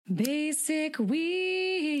Basic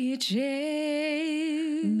witches.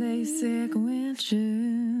 Basic witches.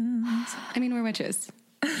 I mean, we're witches.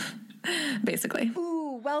 Basically.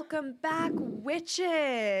 Ooh, welcome back,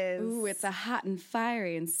 witches. Ooh, it's a hot and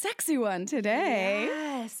fiery and sexy one today.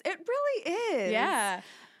 Yes, it really is. Yeah.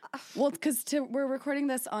 Well, because we're recording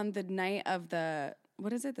this on the night of the,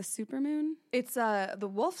 what is it, the supermoon? It's the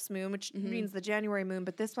Wolf's moon, which means the January moon,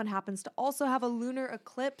 but this one happens to also have a lunar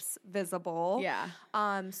eclipse visible. Yeah.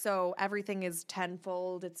 So everything is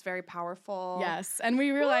tenfold. It's very powerful. Yes. And we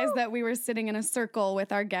realized that we were sitting in a circle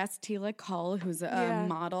with our guest, Tila Cull, who's a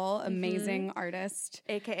model, amazing artist.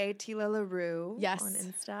 AKA Tila LaRue Yes. on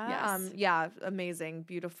Insta. Yes. Yeah, amazing,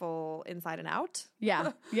 beautiful inside and out.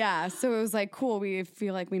 Yeah. Yeah. So it was like cool. We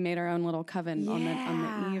feel like we made our own little coven on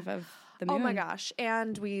the eve of the moon. Oh my gosh.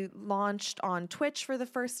 And we launched on Twitch for the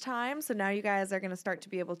first time. So now you guys are going to start to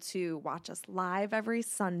be able to watch us live every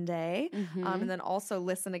Sunday. And then also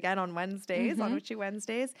listen again on Wednesdays, on Witchy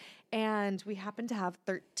Wednesdays. And we happen to have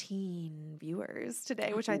 13 viewers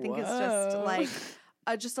today, which I think is just like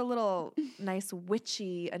just a little nice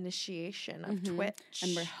witchy initiation of Twitch.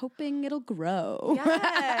 And we're hoping it'll grow.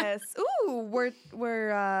 Yes. Ooh,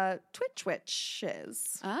 we're Twitch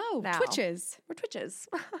witches. Oh, now. Twitches. We're Twitches.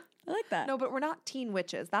 I like that. No, but we're not teen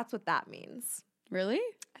witches. That's what that means. Really?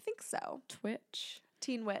 I think so. Twitch.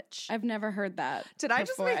 Teen witch. I've never heard that. Did I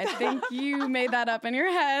just make that I think you made that up in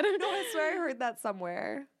your head. No, I swear I heard that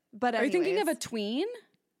somewhere. But Are you thinking of a anyways. tween?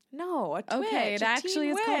 No, a twitch. Okay, it a actually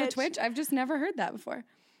teen is called a witch. twitch. I've just never heard that before.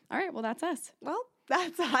 All right, well, that's us. Well,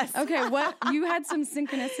 that's us. Okay, what you had some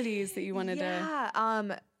synchronicities that you wanted to.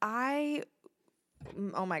 Yeah.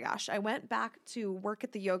 Oh my gosh. I went back to work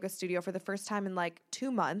at the yoga studio for the first time in like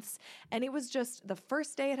 2 months. And it was just the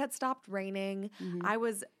first day it had stopped raining. I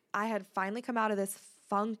had finally come out of this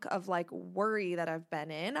funk of like worry that I've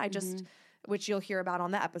been in. Which you'll hear about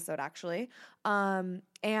on the episode actually.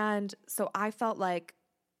 And so I felt like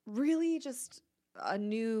really just a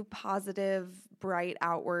new positive, bright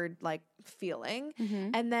outward like feeling.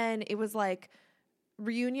 And then it was like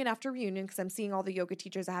reunion after reunion because I'm seeing all the yoga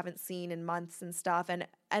teachers I haven't seen in months and stuff.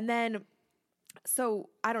 And then, so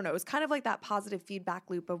I don't know, it was kind of like that positive feedback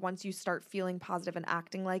loop of once you start feeling positive and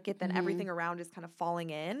acting like it, then everything around is kind of falling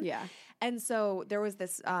in. Yeah. And so there was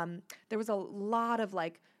this, there was a lot of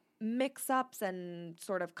like mix-ups and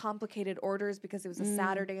sort of complicated orders because it was a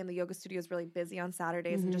Saturday and the yoga studio is really busy on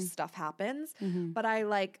Saturdays and just stuff happens. But I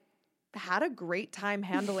like had a great time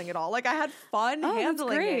handling it all. Like I had fun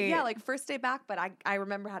handling it. Yeah, like first day back, but I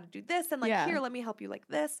remember how to do this and like here, let me help you like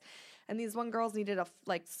this. And these one girls needed to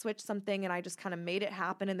like switch something and I just kind of made it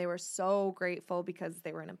happen and they were so grateful because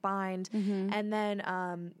they were in a bind. And then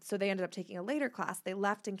so they ended up taking a later class. They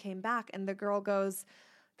left and came back and the girl goes,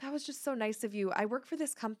 "That was just so nice of you. I work for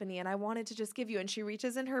this company and I wanted to just give you." And she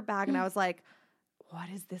reaches in her bag and I was like, what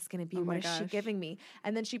is this going to be? What is she giving me?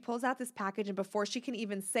 And then she pulls out this package and before she can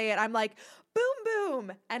even say it, I'm like, boom,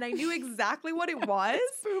 boom. And I knew exactly what it was.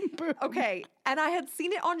 Boom, boom. Okay. And I had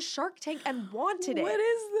seen it on Shark Tank and wanted it. What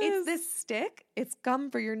is this? It's this stick. It's gum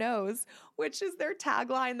for your nose, which is their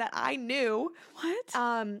tagline that I knew.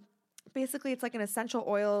 What? Basically, it's like an essential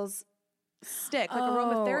oils stick, like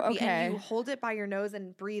aromatherapy, okay. and you hold it by your nose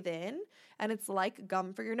and breathe in, and it's like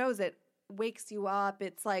gum for your nose. It wakes you up.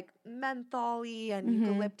 It's like menthol-y and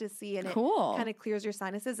eucalyptus-y, and Cool. it kind of clears your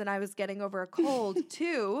sinuses. And I was getting over a cold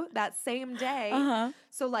too that same day.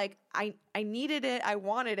 So like I needed it, I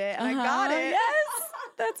wanted it, and I got it. Yes,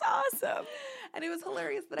 that's awesome. And it was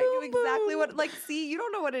hilarious that I knew exactly what, like, see, you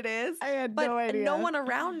don't know what it is. I had but no idea. no one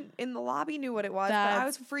around in the lobby knew what it was, but I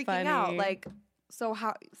was That's freaking out. funny. Like, so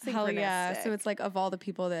how synchronistic. Hell yeah. So it's like of all the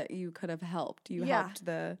people that you could have helped, you helped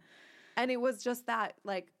the. And it was just that,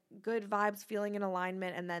 like, good vibes, feeling in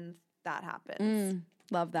alignment, and then that happens.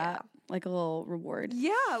 Love that. Like a little reward.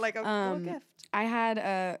 Yeah, like a little gift. I had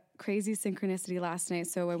a crazy synchronicity last night.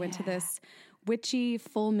 So I went to this witchy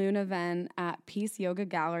full moon event at Peace Yoga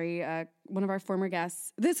Gallery. One of our former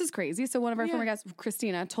guests, this is crazy. So one of our former guests,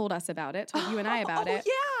 Christina, told us about it, told you and I about it.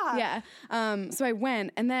 Yeah. Yeah. So I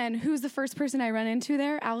went, and then who's the first person I run into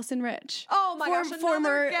there? Allison Rich. Oh my gosh, another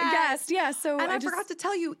former guest. Yeah. So And I forgot to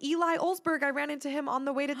tell you, Eli Olsberg, I ran into him on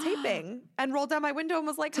the way to taping and rolled down my window and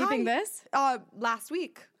was like, Taping "Hi." this? Last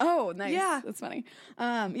week. Oh, nice. Yeah. That's funny.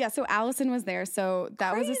 So Allison was there. So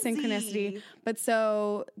that was a Crazy. synchronicity. But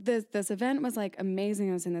so this event was like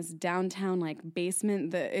amazing. I was in this downtown like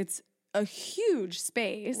basement. It's a huge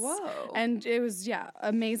space. Whoa. And it was,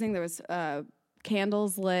 amazing. There was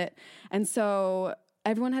candles lit. And so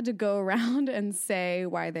everyone had to go around and say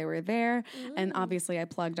why they were there. And obviously I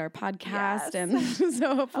plugged our podcast. Yes. And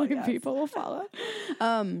so hopefully people will follow.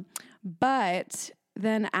 But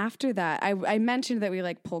then after that, I mentioned that we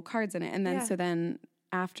like pull cards in it. And then, Yeah. so then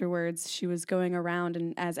afterwards she was going around,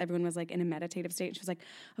 and as everyone was like in a meditative state, she was like,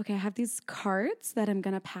 okay, I have these cards that I'm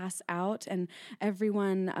going to pass out, and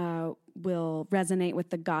everyone will resonate with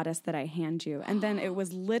the goddess that I hand you. And then it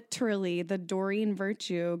was literally the Doreen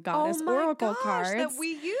Virtue goddess oracle cards that we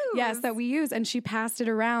use. Yes, that we use. And she passed it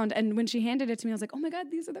around. And when she handed it to me, I was like, oh my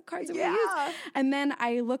God, these are the cards that we use. And then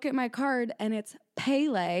I look at my card and it's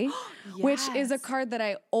Pele, which is a card that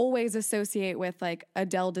I always associate with like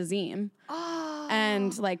Adele Dazeem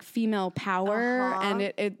and like female power.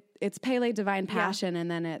 And it's Pele, divine passion.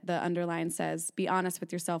 And then the underline says, be honest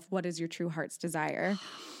with yourself. What is your true heart's desire?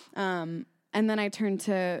 And then I turned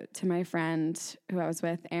to my friend who I was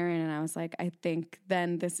with, Erin, and I was like, I think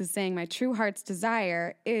then this is saying my true heart's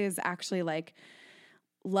desire is actually like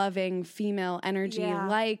loving female energy,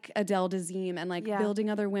 like Adele Dazeem, and like building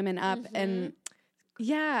other women up. And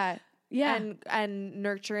and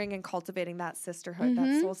nurturing and cultivating that sisterhood,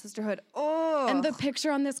 that soul sisterhood. Oh, and the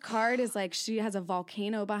picture on this card is like she has a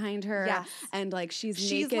volcano behind her, and like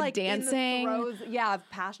she's naked like dancing. In the throes, of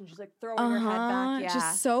passion. She's like throwing her head back. Yeah,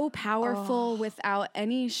 just so powerful without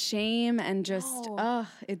any shame, and just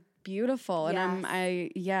it's beautiful. And I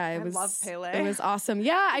love Pele. It was awesome.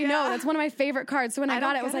 Yeah, I know, that's one of my favorite cards. So when I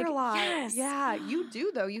got it, I was like, yes, yeah, you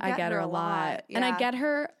do though. I get her a lot, and I get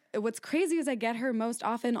her. What's crazy is I get her most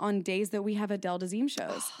often on days that we have Adele Dazeem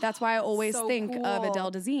shows. That's why I always think of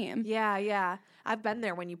Adele Dazeem. Yeah. I've been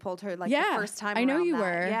there when you pulled her the first time. I know you that.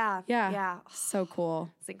 were. Yeah. So cool.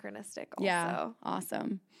 Synchronistic also. Yeah.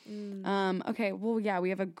 Awesome. Okay. Well, we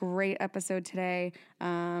have a great episode today.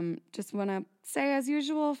 Just want to say, as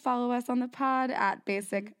usual, follow us on the pod at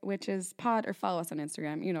Basic Witches Pod, or follow us on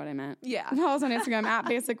Instagram. You know what I meant. Yeah. Follow us on Instagram at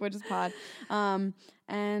Basic Witches Pod.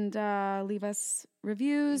 And leave us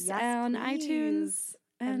reviews on iTunes.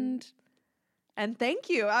 And thank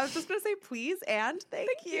you. I was just going to say please and thank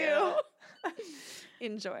you.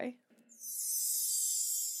 Enjoy.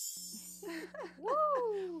 Woo!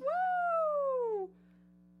 Woo!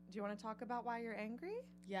 Do you want to talk about why you're angry?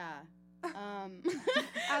 Yeah.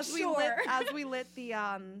 As we lit the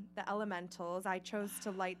elementals, I chose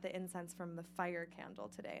to light the incense from the fire candle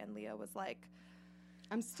today, and Leah was like,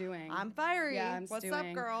 I'm stewing. I'm fiery. Yeah, I'm What's stewing.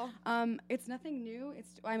 up, girl? It's nothing new.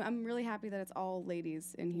 I'm really happy that it's all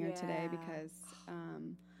ladies in here today because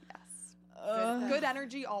good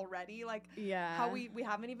energy already. Like how we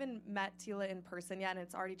haven't even met Tila in person yet, and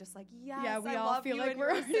it's already just like we I all love feel you like and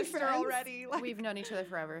we're your sister friends. already. Like, we've known each other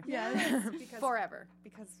forever. Yes. Forever.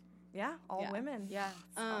 Because all women. Yeah.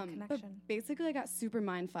 All But connection. basically, I got super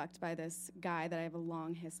mind fucked by this guy that I have a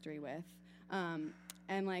long history with,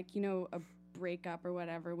 and like a breakup or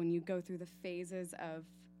whatever, when you go through the phases of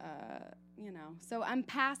so I'm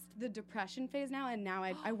past the depression phase now, and now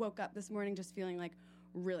I woke up this morning just feeling like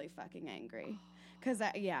really fucking angry because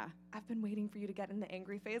I've been waiting for you to get in the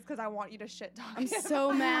angry phase because I want you to shit talk. I'm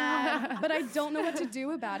so mad, but I don't know what to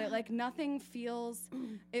do about it. Like it feels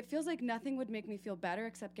like nothing would make me feel better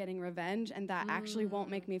except getting revenge, and that actually won't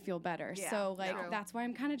make me feel better. Yeah, so that's why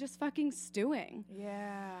I'm kind of just fucking stewing.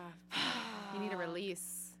 Yeah. You need a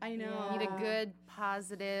release. I know. You need a good,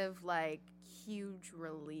 positive, like, huge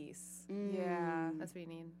release. Yeah. That's what you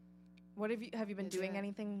need. What have you been doing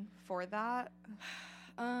anything for that?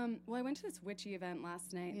 Well, I went to this witchy event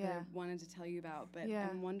last night that I wanted to tell you about, but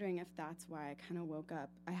I'm wondering if that's why I kind of woke up.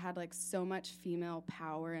 I had like so much female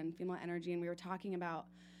power and female energy, and we were talking about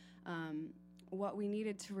what we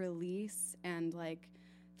needed to release, and like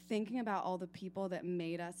thinking about all the people that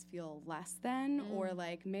made us feel less than, or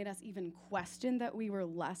like made us even question that we were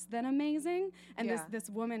less than amazing. And this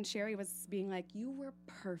woman, Sherry, was being like, you were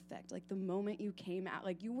perfect. Like the moment you came out,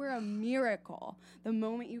 like you were a miracle the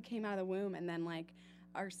moment you came out of the womb. And then like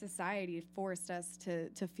our society forced us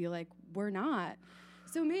to feel like we're not.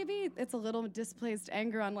 So maybe it's a little displaced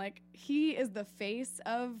anger on like he is the face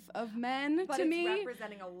of men but to me. But it's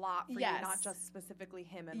representing a lot for you, not just specifically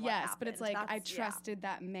him and what happened. But it's like I trusted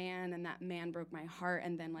that man, and that man broke my heart,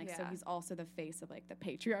 and then like so he's also the face of like the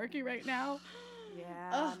patriarchy right now.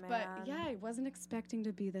 Yeah, man. But I wasn't expecting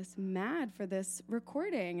to be this mad for this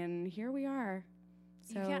recording, and here we are.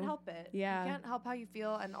 So, you can't help it. Yeah. You can't help how you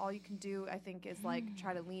feel, and all you can do, I think, is like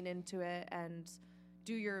try to lean into it and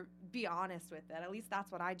be honest with it. At least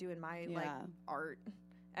that's what I do in my like art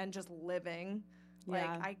and just living. Like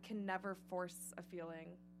I can never force a feeling,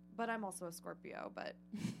 But I'm also a Scorpio, but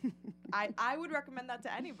I would recommend that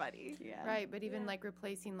to anybody. Yeah. Right, but even Yeah. like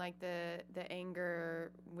replacing like the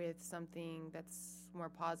anger with something that's more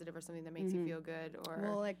positive or something that makes you feel good, or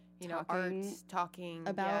Well, like you know, art, talking talking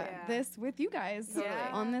about Yeah. this with you guys Totally.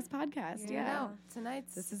 on this podcast. Yeah. Yeah. No,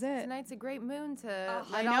 tonight's This is it. Tonight's a great moon to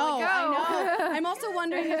Oh, let I all know. it go. I know. I'm also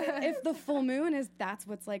wondering if the full moon is that's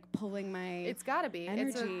what's like pulling my. It's got to be.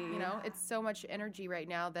 It's Energy. you know, it's so much energy right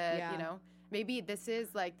now that Yeah. you know, maybe this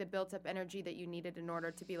is like the built up energy that you needed in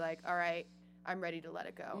order to be like, all right, I'm ready to let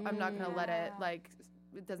it go. I'm not gonna let it like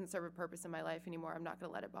it doesn't serve a purpose in my life anymore. I'm not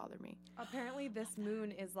gonna let it bother me. Apparently, this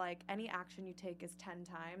moon is like any action you take is 10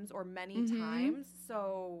 times or many times.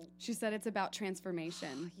 So, She said it's about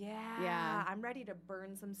transformation. yeah. I'm ready to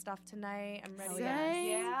burn some stuff tonight. I'm ready. Hell yes.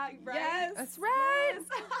 Yeah, right. Yes. That's right.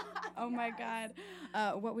 Oh my God.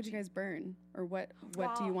 What would you guys burn, or what do you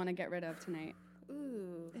Well- want to get rid of tonight?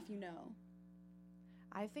 Ooh. If you know.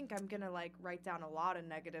 I think I'm gonna like write down a lot of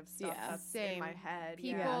negative stuff Yeah. that's Same. in my head.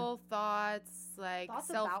 People, thoughts, like Thoughts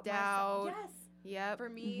self about doubt. myself. Yes. Yep. For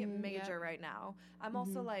me, Mhm. major right now. I'm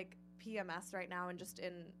also like PMS right now, and just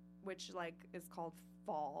in which like is called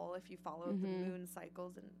fall if you follow the moon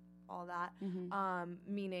cycles and all that.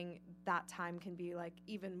 Meaning that time can be like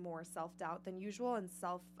even more self doubt than usual, and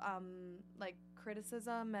self like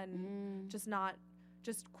criticism and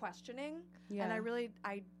just questioning. Yeah. And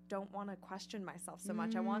I don't want to question myself so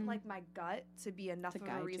much. I want like my gut to be enough To of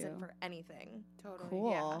guide a reason you. for anything. Totally.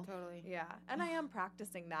 Cool. Yeah, totally. Yeah, and I am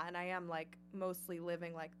practicing that, and I am like mostly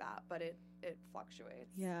living like that, but it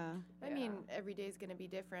fluctuates. Yeah. I mean, every day is going to be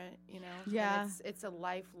different, you know. And Yeah. it's a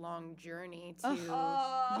lifelong journey to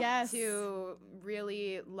Yes. to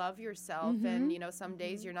really love yourself, and you know, some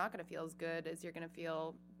days you're not going to feel as good as you're going to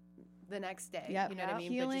feel the next day. Yep. You know what I mean?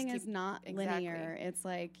 But Healing just is keep- not exactly. linear. It's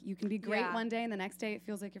like you can be great Yeah. one day, and the next day it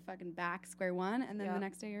feels like you're fucking back square one, and then the Yep.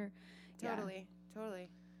 next day you're yeah. Totally.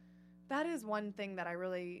 That is one thing that I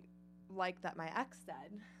really like that my ex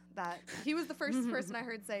said. That he was the first person I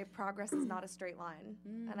heard say progress is not a straight line,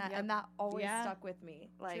 and that always Yeah. stuck with me.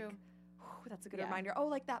 Like, True. whew, that's a good Yeah. reminder. Oh,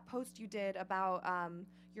 like that post you did about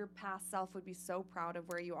your past self would be so proud of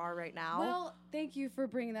where you are right now. Well, thank you for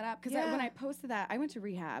bringing that up because Yeah. when I posted that, I went to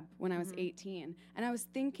rehab when I was 18, and I was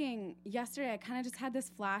thinking yesterday. I kind of just had this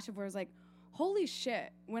flash of where I was like, "Holy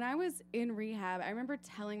shit!" When I was in rehab, I remember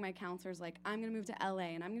telling my counselors like, "I'm gonna move to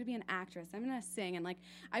LA and I'm gonna be an actress. I'm gonna sing." And like,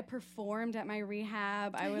 I performed at my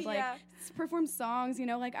rehab. I would like Yeah. perform songs. You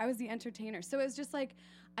know, like I was the entertainer. So it was just like,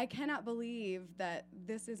 I cannot believe that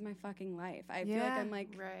this is my fucking life. I feel like Yeah. I'm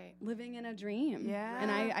like Right. living in a dream. Yeah. And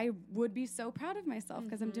I would be so proud of myself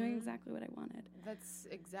because I'm doing exactly what I wanted. That's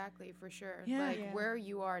exactly for sure. Yeah. Like Yeah. where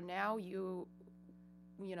you are now, you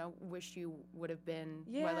know, wish you would have been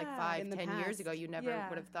what, like Yeah. 5, In the 10 years past. ago. You never Yeah.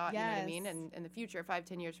 would have thought, you know what I mean? Yes. And in the future, 5,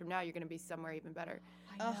 10 years from now, you're going to be somewhere even better.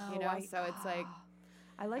 I You know, so it's like,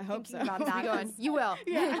 I like I hope thinking so. about that. be going, 'cause- you will.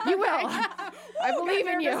 Yeah. You will. I believe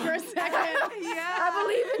in you. For a second. I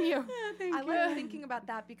believe in you. Thank I you. like thinking about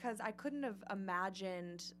that because I couldn't have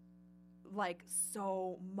imagined like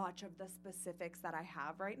so much of the specifics that I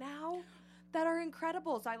have right now that are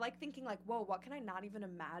incredible. So I like thinking like, whoa, what can I not even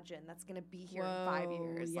imagine that's gonna be here in 5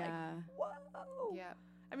 years? Yeah. Like, whoa. Yeah.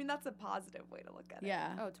 I mean, that's a positive way to look at it.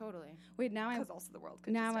 Yeah. Oh, totally. Wait, now Because also the world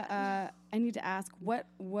could now just end. I need to ask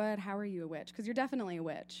how are you a witch? Because you're definitely a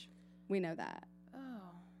witch. We know that.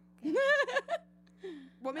 Oh.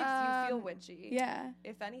 What makes you feel um, witchy? Yeah.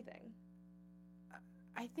 If anything.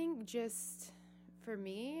 I think just for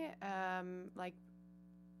me, like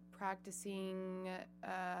practicing,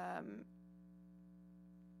 I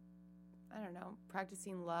don't know,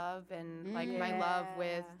 practicing love and like my love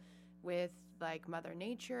with like Mother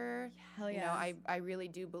Nature. Hell You yeah. know, I really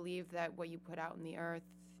do believe that what you put out in the earth,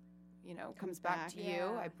 you know, comes back to you.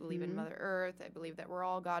 Yeah. I believe in Mother Earth. I believe that we're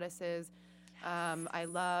all goddesses. I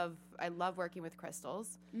love working with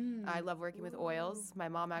crystals. I love working with oils. My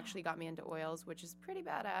mom actually got me into oils, which is pretty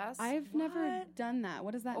badass. I've never What? done that.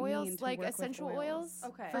 What does that mean? Oils to like work with essential oils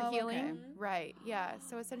Okay. for Oh, healing, okay. right? Yeah,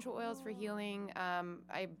 so essential oils for healing.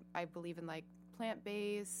 I believe in like plant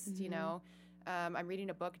based. You know, I'm reading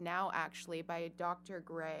a book now actually by Dr.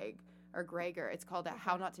 Greger. It's called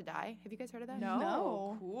How Not to Die. Have you guys heard of that?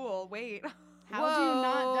 No. Cool. Wait. How do you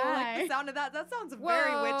not Whoa, die? Like the sound of that. That sounds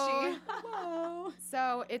very Whoa. witchy. Whoa.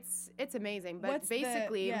 So it's amazing, but What's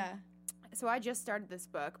basically, yeah. so I just started this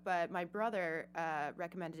book, but my brother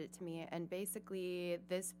recommended it to me, and basically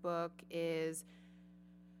this book is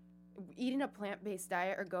eating a plant-based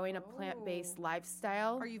diet or going a plant-based Oh.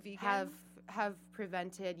 lifestyle. Are you vegan? Have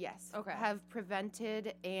prevented, yes. Okay. Have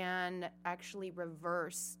prevented and actually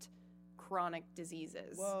reversed chronic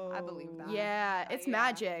diseases. Whoa. I believe that. Yeah, it's Yeah.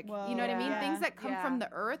 magic. Whoa. You know what I mean? Yeah. Things that come Yeah. from the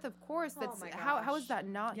earth, of course. Oh That's my how is gosh. that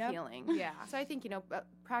not Yep. healing? Yeah. So I think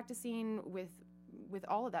practicing with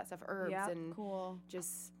all of that stuff, herbs Yep. and Cool.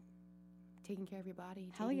 just taking care of your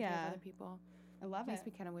body, Hell taking care yeah. of other people. I love it. Makes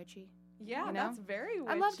me kind of witchy. Yeah, You know? that's very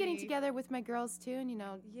witchy. I love getting together with my girls too, and doing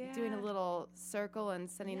a Yeah. little circle and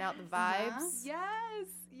sending out the Yes. vibes.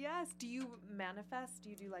 Yes. Do you manifest? Do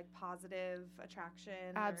you do like positive attraction?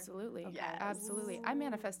 or- Absolutely. Okay. Absolutely. Ooh. I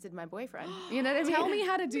manifested my boyfriend. You know what I mean? Tell me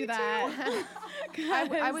how to do that.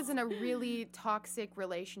 I was in a really toxic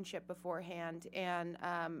relationship beforehand, and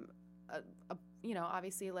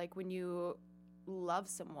obviously, like when you love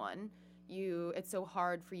someone, it's so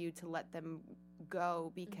hard for you to let them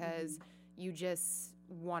go because you just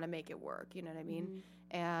want to make it work. You know what I mean?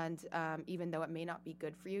 And even though it may not be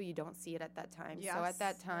good for you, you don't see it at that time. So at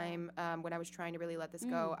that Yes. time, when I was trying to really let this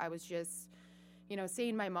go, I was just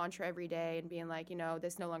saying my mantra every day and being like,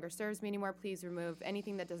 this no longer serves me anymore. Please remove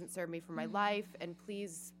anything that doesn't serve me for my life, and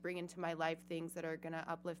please bring into my life things that are going to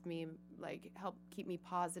uplift me, like help keep me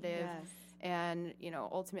positive, and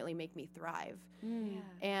ultimately make me thrive. Mm.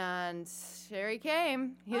 And there he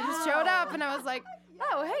came. He just showed up, and I was like,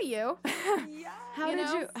 oh, hey, you. Yes.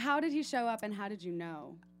 How did he show up, and how did you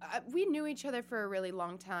know? We knew each other for a really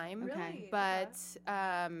long time. Okay. But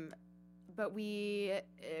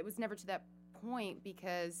it was never to that point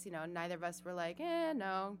because neither of us were like,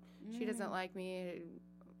 no, she doesn't like me,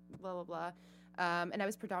 blah blah blah. And I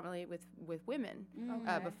was predominantly with women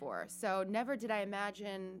Okay. before, so never did I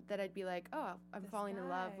imagine that I'd be like, oh, I'm This falling in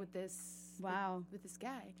love guy. with this. Wow. With this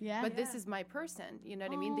guy. Yeah. But this Yeah. is my person. You know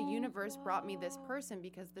what I mean? The Oh, universe brought me this whoa. person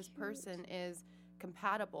because this Cute. person is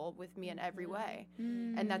compatible with me in every way.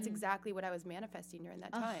 Mm. And that's exactly what I was manifesting during that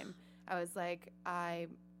Ugh. time. I was like, I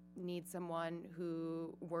need someone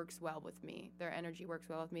who works well with me. Their energy works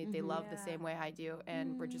well with me. They love the Yeah. same way I do,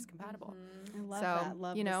 and we're just compatible. Mhm. I love So, that.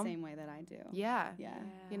 Love you know, the same way that I do. Yeah. Yeah.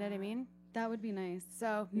 You know what I mean? That would be nice.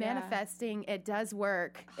 So Yeah. manifesting, it does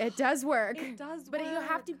work. It does work. It does But you have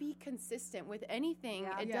work. to be consistent with anything.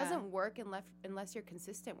 Yeah. It Yeah. doesn't work unless you're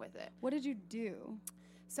consistent with it. What did you do?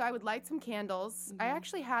 So I would light some candles. I Mhm.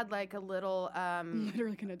 actually had like a little I'm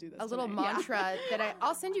literally gonna do this. a little tonight. mantra that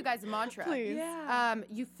I'll send you guys a mantra. Please. Yeah.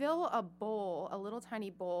 You fill a little tiny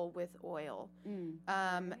bowl with oil, Mm.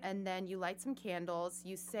 and then you light some candles.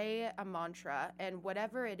 You say a mantra, and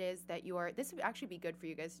whatever it is that you are, this would actually be good for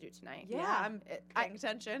you guys to do tonight. Yeah, I'm paying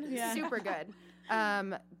attention. Yeah. Super good.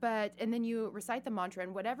 And then you recite the mantra,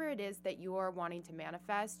 and whatever it is that you are wanting to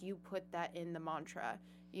manifest, you put that in the mantra.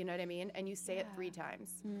 You know what I mean? And you say it 3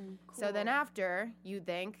 times. Mm. So then Cool. after, you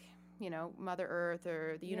thank, Mother Earth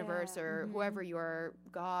or the universe Yeah. or whoever your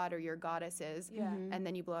god or your goddess is, Yeah. Mhm. and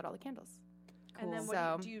then you blow out all the candles. And then Cool. what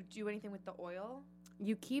So- do you do anything with the oil?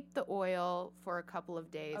 You keep the oil for a couple of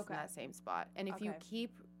days Okay. in that same spot. And if you Okay.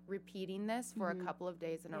 keep repeating this for Mhm. a couple of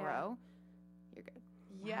days in a Yeah. row, you're good.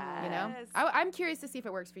 Yes. You know? I'm curious to see if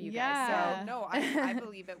it works for you Yeah. guys. Oh, no, I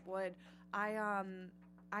believe it would.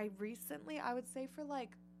 I recently, I would say for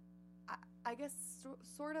like, I guess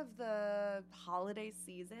sort of the holiday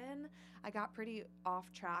season, I got pretty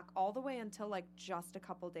off track all the way until like just a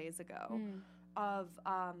couple days ago. Mm. Of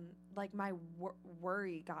like my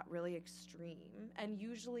worry got really extreme, and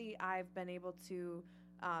usually I've been able to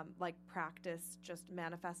like practice just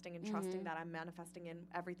manifesting and trusting Mhm. that I'm manifesting in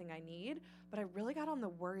everything I need. But I really got on the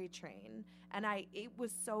worry train, and it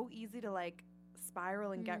was so easy to like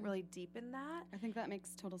spiral and get Mm. really deep in that. I think that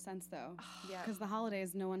makes total sense though. Yeah. Because the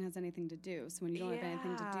holidays, no one has anything to do. So when you don't have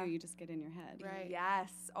anything to Yeah. do, you just get in your head. Right.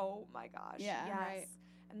 Yes. Oh my gosh. Yeah. Yes. Right.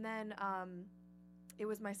 And then it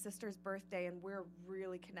was my sister's birthday, and we're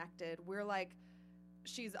really connected. We're like,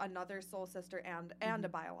 she's another soul sister and a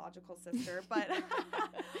biological sister, but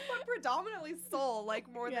but predominantly soul, like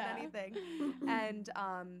more Yeah. than anything. And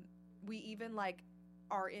we even like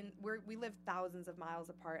we live thousands of miles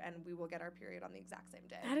apart, and we will get our period on the exact same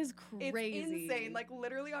day. That is It's crazy. insane. Like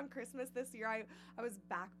literally on Christmas this year, I was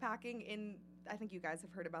backpacking in, I think you guys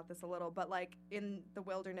have heard about this a little, but like in the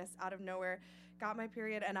wilderness out of nowhere, got my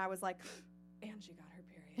period, and I was like, Angie got her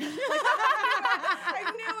period.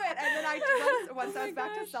 I knew it. And then once I was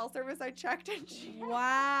back to cell service, I checked, and she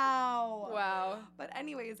Wow. Wow. But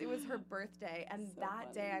anyways, it was her birthday, and So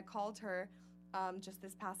that day funny. I called her just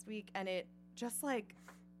this past week, and it just like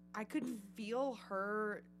I could feel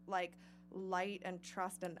her like light and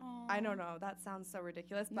trust, and I don't know, that sounds so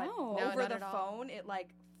ridiculous, but No. No, over not the at all. phone it like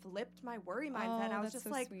flipped my worry Oh, mindset, and I was that's just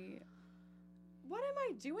so like, sweet. what am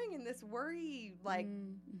I doing in this worry like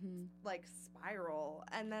Mhm. like spiral?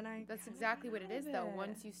 and then I. That's kinda exactly what it is, though. had it.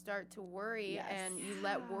 Once you start to worry Yes. and you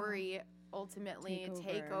let worry ultimately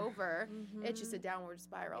take over, it's just a downward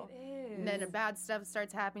spiral. It is. And then bad stuff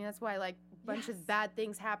starts happening. That's why, like, a bunch of bad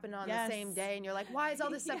things happen on the same Yes. day, and you're like, why is all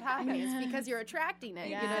this stuff happening? It's because you're attracting it.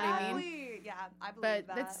 You know what I mean? Exactly. Yeah, I believe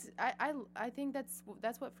But that. I think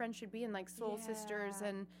that's what friends should be, and like soul sisters, Yeah.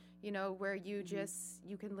 and you know, where you just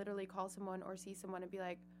you can literally call someone or see someone and be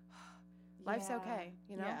like, life's Yeah. okay.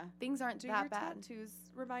 You know, Yeah. things aren't Do that your bad. tattoos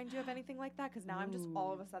remind you of anything like that? Because now I'm just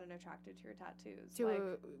all of a sudden attracted to your tattoos. To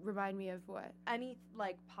like remind me of what? any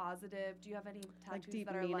like positive. Do you have any tattoos Like deep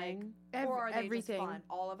that are meaning. or are they Everything. just fun?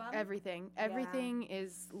 All of them. Everything. Everything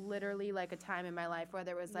is literally like a time in my life,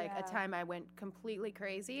 whether it was like a Yeah. time I went completely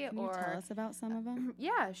crazy Can or you tell us about some of them?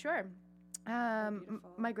 yeah, sure. beautiful.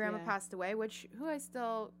 My grandma Yeah. passed away, who I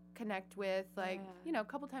still connect with, like, Yeah. you know, a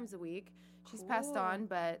couple times a week. She's passed Cool. on,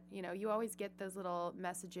 but, you know, you always get those little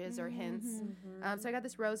messages or hints. Mm-hmm. So I got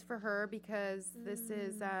this rose for her because this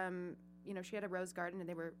is, you know, she had a rose garden and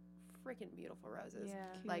they were freaking beautiful roses. Yeah.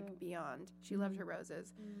 Like, Cute. beyond. She loved her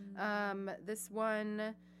roses. Mm. This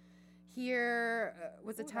one here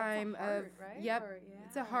was a Ooh, that's time heart, of, right? yep, Or-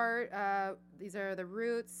 it's a heart. These are the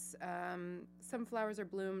roots. Some flowers are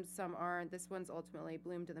bloomed, some aren't. This one's ultimately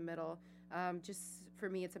bloomed in the middle. Just for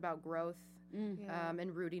me, it's about growth Yeah.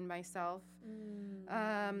 and rooting myself.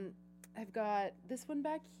 Mm. I've got this one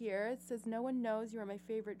back here. It says, "No one knows you are my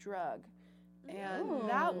favorite drug." And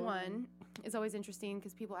that Ooh. one is always interesting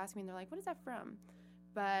because people ask me and they're like, "What is that from?"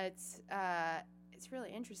 But it's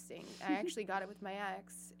really interesting. I actually got it with my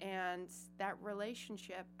ex, and that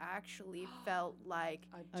relationship actually felt like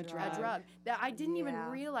A a drug. drug. That I didn't even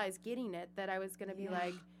Yeah. realize getting it that I was going to be Yeah.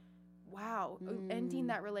 like, wow, ending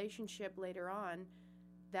that relationship later on,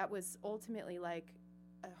 that was ultimately like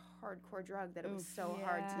a hardcore drug that it was Oof. so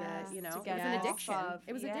hard Yes, to, you know, to it get was an off addiction. of.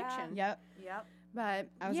 It was Yeah. addiction. Yep. Yep. But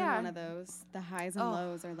I was yeah, in one of those. The highs and Oh.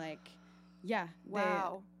 lows are like, yeah.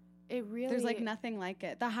 wow. It really There's like nothing like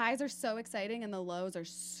it. The highs are so exciting and the lows are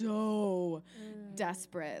so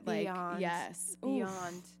desperate. Like, Beyond. yes. Oof.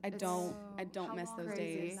 beyond. I It's don't How miss long those was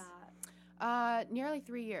days. that? Nearly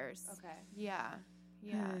 3 years. Okay. Yeah.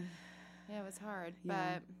 Yeah. Yeah, it was hard.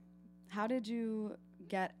 Yeah. But How did you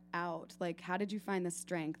get out? Like, how did you find the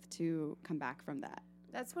strength to come back from that?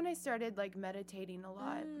 that's when I started like meditating a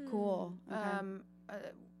lot. Cool. Okay.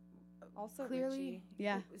 Also Clearly, witchy.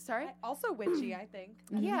 yeah. Sorry? Also witchy, I think.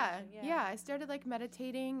 Yeah, Meditation, yeah. I started like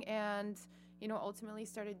meditating and, you know, ultimately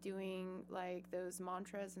started doing like those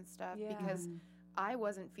mantras and stuff Yeah. because I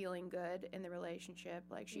wasn't feeling good in the relationship.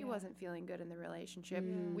 Like she Yeah. wasn't feeling good in the relationship.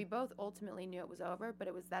 Mm. We both ultimately knew it was over, but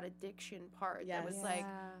it was that addiction part that was Yes. like,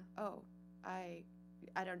 oh, I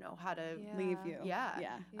don't know how to. Leave you. Yeah.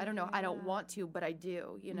 Yeah. I don't know. I don't Yeah. want to, but I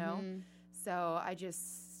do, you know? Mhm. So I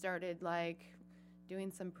just started like doing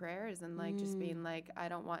some prayers and like just being like, I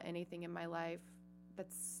don't want anything in my life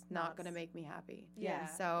that's not going to Nuts. make me happy. Yeah.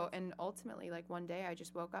 So, and ultimately, like one day I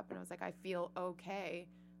just woke up and I was like, I feel okay,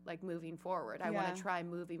 like moving forward. I want Yeah. to try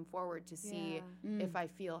moving forward to see Mm. if I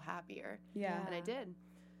feel happier. Yeah. And I did.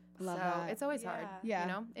 Love so that. it's always hard, Yeah. you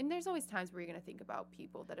know? And there's always times where you're going to think about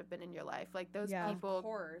people that have been in your life. Like those Yeah. Of people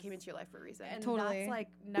course. came into your life for a reason. And Totally. that's like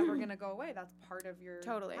never gonna go away. That's part of your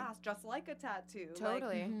Totally. past, just like a tattoo.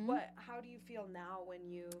 Totally. Like, Mhm. how do you feel now when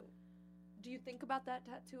you do you think about that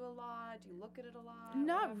tattoo a lot? Do you look at it a lot?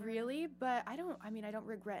 Not Whatever? really, but I don't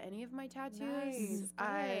regret any of my tattoos. Nice.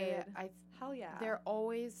 I Hell yeah. they're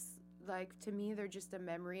always like, to me, they're just a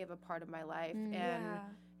memory of a part of my life. And yeah.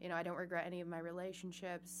 you know, I don't regret any of my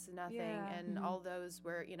relationships, nothing. Yeah. And Mhm. all those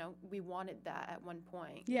were, you know, we wanted that at one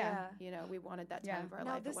point. Yeah. You know, we wanted that time Yeah. of our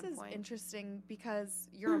Now life this at one is point. interesting because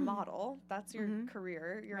you're a model. That's your Mhm.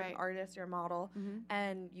 career. You're Right. an artist. You're a model, Mhm.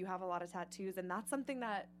 and you have a lot of tattoos. And that's something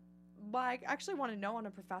that. Well, I actually want to know on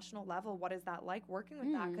a professional level, what is that like working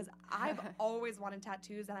with that? Because I've always wanted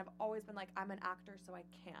tattoos, and I've always been like, I'm an actor, so I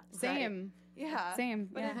can't. Same. Yeah. Same.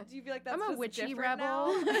 But Yeah. do you feel like that's I'm a just witchy different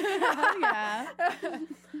rebel. now? Yeah.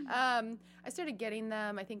 I started getting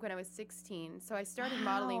them, I think, when I was 16. So I started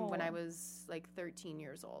modeling when I Wow. was like 13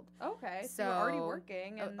 years old. Okay, so you're already So,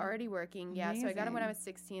 working. And Already working, yeah. So I got them when I Amazing. was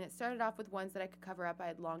 16. It started off with ones that I could cover up. I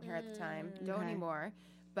had long hair at the time. Don't Okay. anymore.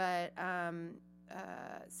 But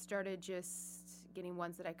started just getting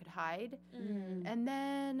ones that I could hide. Mm. And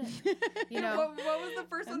then, you know, what was the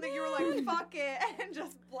first one that you were like, fuck it, and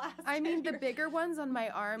just blasted? I mean, the your- bigger ones on my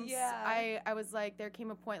arms, Yeah. I was like, there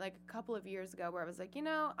came a point like a couple of years ago where I was like, you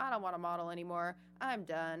know, I don't want to model anymore. I'm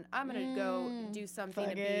done. I'm going to go do something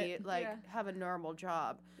Fuck and be it. like, Yeah. have a normal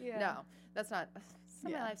job. Yeah. No, that's not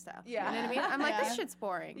It's not my lifestyle. Yeah. You know what I mean? I'm like, Yeah. this shit's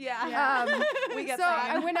boring. Yeah. We get so that.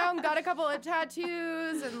 I went out and got a couple of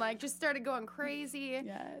tattoos and like just started going crazy.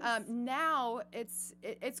 Yes. Now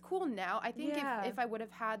it's cool now. I think Yeah. if I would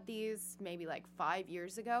have had these maybe like 5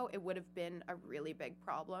 years ago, it would have been a really big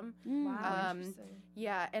problem. Wow, Um, interesting.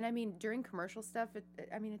 Yeah, and I mean during commercial stuff, it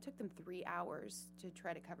took them 3 hours to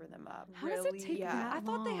try to cover them up. How does it take Yeah. that I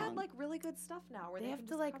thought they had long? like really good stuff now where They they have can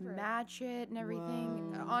to just like cover it. match it and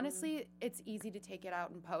everything. Whoa. Honestly, it's easy to take it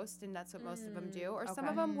out and post, and that's what most of them do. Or some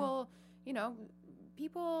of okay. them will,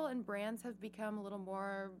 people and brands have become a little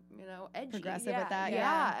more, edgy. Progressive Yeah, with that.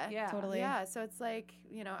 yeah. Yeah. Totally. Yeah, so it's like,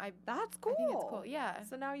 That's cool. I think it's cool. Yeah.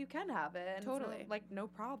 So now you can have it. And it's Totally. not, like no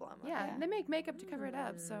problem. Yeah, Yeah. they make makeup to cover it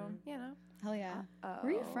up, so, Hell yeah. Oh.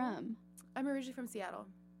 Where are you from? I'm originally from Seattle.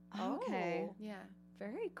 Okay. Oh, Yeah.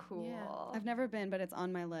 very cool. I've never been, but it's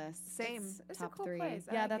on my list. Same. It's Top a cool 3. place.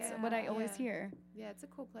 I Yeah, like that's it. what I always Yeah. hear. Yeah, it's a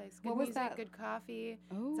cool place. Good What was music, that? good coffee,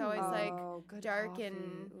 Oh. always, like, good dark coffee.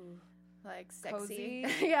 and Ooh. like sexy. Cozy.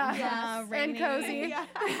 yeah. Yeah, And rainy. cozy. Yeah.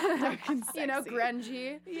 Dark and sexy.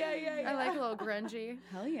 Grungy. Yeah. I like a little grungy.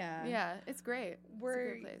 Hell yeah. Yeah, it's great. Where,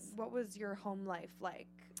 it's a good place. what was your home life like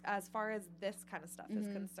as far as this kind of stuff is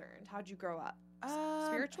Mhm. concerned? How'd you grow up? Um,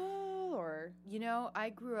 Spiritual or? I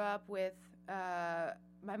grew up with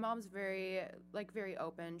my mom's very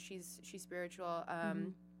open. She's spiritual.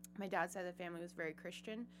 My dad's side of the family was very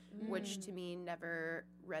Christian, which to me never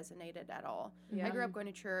resonated at all. Yeah. I grew up going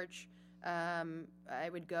to church. I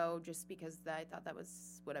would go just because I thought that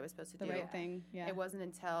was what I was supposed to The do. right thing. Yeah. It wasn't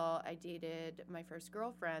until I dated my first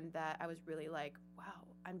girlfriend that I was really like, wow,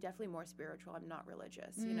 I'm definitely more spiritual. I'm not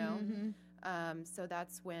religious, Mhm. So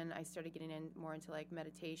that's when I started getting more into like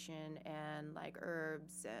meditation and like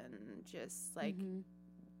herbs and just like Mhm.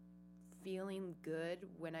 feeling good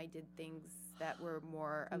when I did things that were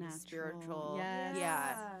more of a Natural. spiritual. Yes.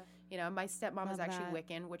 Yeah. My stepmom is Love actually that.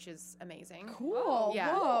 Wiccan, which is amazing. Cool.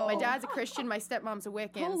 Yeah. Whoa. My dad's a Christian, my stepmom's a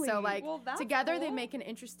Wiccan. Holy- so like Well, that's together they cool. make an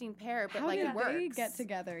interesting pair, but How like did it works. they get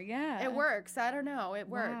together? Yeah. It works. I don't know. It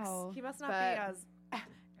works. Wow. He must not But- be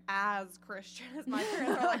as Christian as my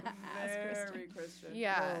parents are like As very Christian.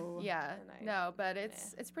 Yeah, Whoa. yeah. And I- No, but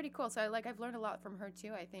it's pretty cool. So I've learned a lot from her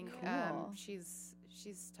too. I think Cool. she's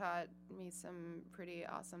taught me some pretty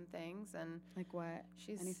awesome things, and Like what?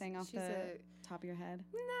 she's Anything off she's the top of your head?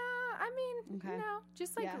 I mean, Okay. no,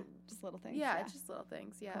 just like yeah. Just little things. yeah, just little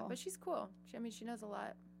things. Yeah, Cool. but she's cool. She knows a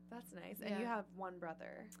lot. That's nice. And Yeah. you have one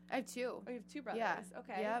brother. I have 2. Oh, you have 2 brothers. Yeah.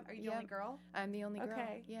 Okay. Yep, Are you the only yep. girl? I'm the only girl.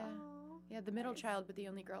 Okay. Yeah. Aw, Yeah, the middle nice. child, but the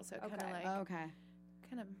only girl. So it kind of Okay. like Oh, okay.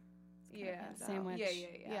 kind of Yeah. Same with-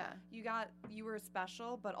 Yeah. You were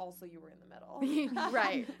special, but also you were in the middle.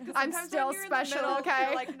 right. 'Cause I'm sometimes still when you're in the special. middle, Okay.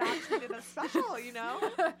 You're like not treated as special, you know?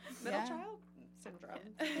 Middle Yeah. child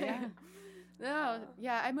syndrome. Yeah. No,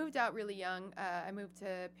 yeah, I moved out really young. I moved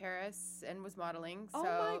to Paris and was modeling. So Oh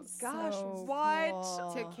my gosh, So what?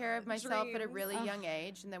 cool. took care of myself at a Dreams. really Ugh. young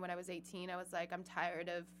age, and then when I was 18, I was like, I'm tired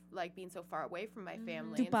of like being so far away from my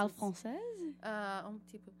family. Tu and parles since- française? Un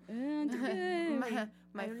petit peu. Un petit peu, oui.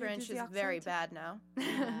 my Only French to is the very accent. bad now.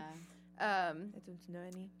 Yeah. I don't know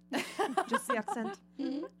any. Just the accent.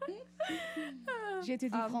 J'ai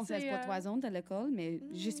étudié So française yeah. pour 3 ans à l'école, mais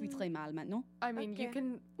je suis très mal maintenant. I mean, you Okay.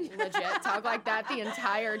 can legit talk like that the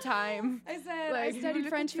entire time. I said Like- I studied Look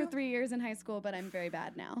French at for you. 3 years in high school, but I'm very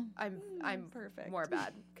bad now. I'm Perfect. more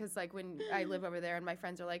bad because like when I live over there and my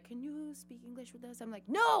friends are like, "Can you speak English with us?" I'm like,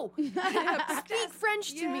 "No, speak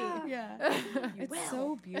French to Yeah. me." Yeah. You It's will.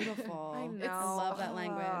 so beautiful. I know. I love that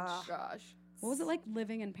language. Gosh. What was it like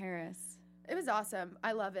living in Paris? It was awesome.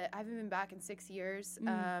 I love it. I haven't been back in 6 years,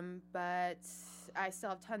 but I still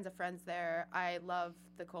have tons of friends there. I love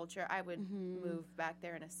the culture. I would Mhm. move back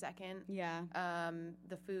there in a second. Yeah.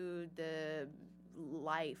 The food, the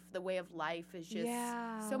life, the way of life is just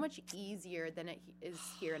Yeah. so much easier than it is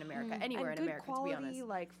here in America. Anywhere and in good America, quality, to be honest.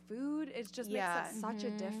 like food, it just Yeah. makes such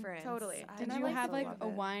a Mhm. difference. Totally. I Did And I you like have to like love a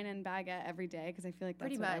it. wine and baguette every day? Because I feel like that's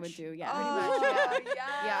Pretty what I would much. do. Yeah. Oh, much,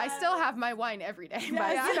 yeah. Yeah, I still have my wine every day,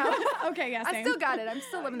 but Yeah. you know, Okay, yeah, I same. still got it. I'm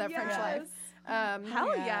still living that French life.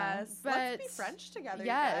 Hell Yeah. yes. Let's be But- French together,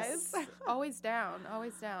 Yes, you guys. always down,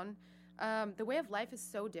 always down. The way of life is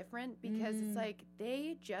so different because it's like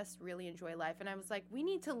they just really enjoy life, and I was like, we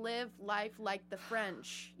need to live life like the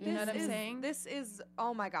French. You know what I'm saying? This is,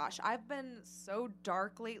 oh my gosh, I've been so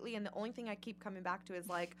dark lately, and the only thing I keep coming back to is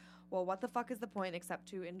like, well, what the fuck is the point except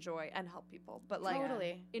to enjoy and help people? But like,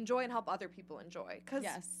 Totally. enjoy and help other people enjoy. Because,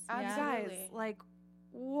 Yes. guys, Absolutely. like,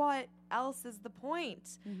 what else is the point?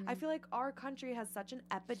 Mhm. I feel like our country has such an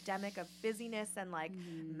epidemic of busyness and like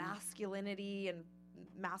Mhm. masculinity and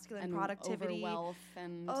masculine and productivity. over wealth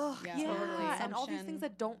and Ugh, yeah, and all these overconsumption. things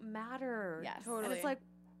that don't matter. Yes. And Totally. it's like,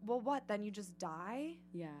 well, what? Then you just die?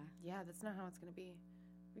 Yeah. Yeah, that's not how it's gonna be.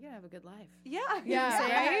 We gotta have a good life. Yeah. Yeah, yes,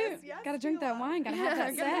 right? yes, Gotta drink that Sheila. wine, gotta have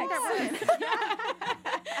that gotta sex. drink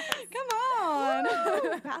that Come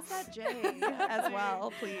on. Pass that J as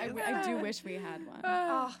well, please. I do wish we had one.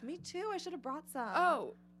 Oh, me too. I should have brought some.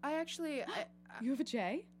 Oh, I actually, You have a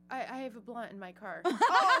J? I have a blunt in my car.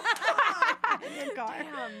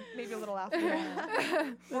 Damn. Maybe a little after.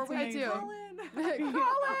 That's I do. amazing.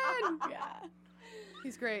 Colin! Yeah.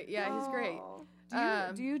 He's great. Yeah, he's great.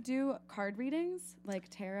 Oh. Do you do card readings like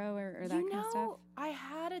tarot or that You kind of stuff? know, I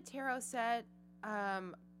had a tarot set.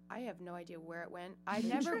 I have no idea where it went. I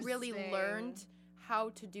never really Interesting. learned how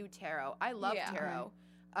to do tarot. I love Yeah. tarot.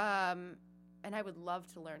 And I would love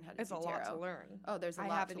to learn how to It's do a tarot. lot to learn. Oh, there's a I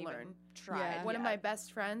lot haven't to even learn. tried. Yeah. One of yet. my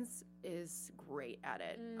best friends is great at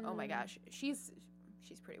it. Oh my Mm. gosh, she's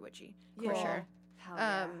pretty witchy for Cool. sure. Hell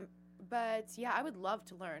yeah. But yeah, I would love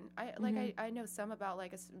to learn. Mhm. I know some about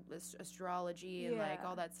like astrology and like Yeah.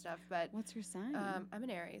 all that stuff, but What's your sign? I'm an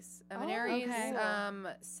Aries. I'm an Oh, Aries. okay.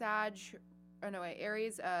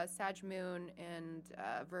 Aries, Sag moon, and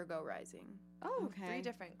Virgo rising. Oh, Okay. 3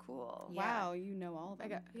 different. Cool. Yeah. Wow, you know all of them. I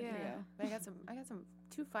got Good for yeah. you. I got some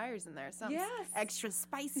 2 fires in there. Some Yes. extra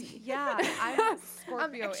spicy. Yeah, I'm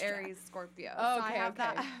Scorpio, extra. Aries, Scorpio. Oh, so I okay, have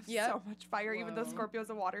that. okay. I have Yep. so much fire. Even though Whoa.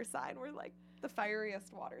 Scorpio's a water sign, we're like the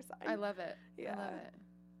fieriest water sign. I love it. Yeah. I love it.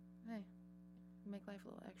 Hey, make life a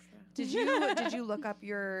little extra. Did you look up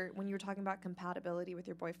when you were talking about compatibility with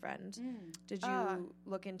your boyfriend? Mm. Did you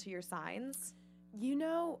look into your signs? You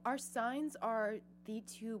know, our signs are the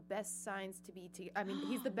 2 best signs to be together. I mean,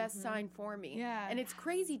 he's the best sign for me. Yeah. And it's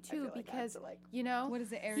crazy I too feel like I have because, to, like, you know, What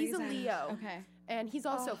is it, Aries? he's a and- Leo. Okay. and he's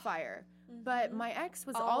also Oh. fire. But my ex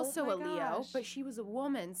was Oh also my a Leo, gosh. but she was a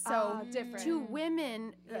woman. So different. 2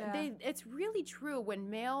 women, Yeah. it's really true when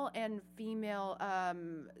male and female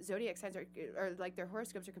zodiac signs are like their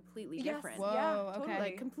horoscopes are completely Yes. different. Whoa, yeah, okay. totally.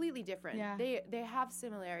 Like completely different. Yeah. They have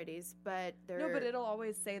similarities, but they're No, but it'll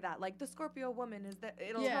always say that. Like the Scorpio woman is that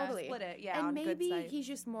it'll Yeah. Totally. split it. Yeah, and on good maybe side. he's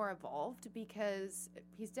just more evolved because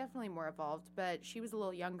he's definitely more evolved. But she was a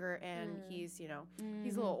little younger, and he's he's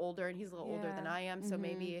a little older, and he's a little older than Yeah. I am. So Mhm.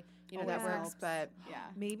 maybe Always that works. helps. But Yeah.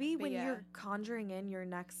 Maybe when yeah. you're conjuring in your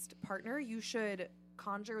next partner, you should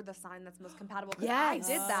conjure the sign that's most compatible. 'Cause Yes.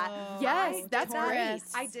 I did that. Oh, Yes, I did that's that. great.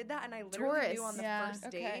 I did that, and I literally knew Taurus. on the Yeah. first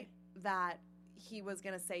Okay. date that he was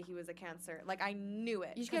gonna say he was a Cancer. Like I knew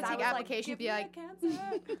it. You just 'Cause gotta I take was application, Like, be "Give me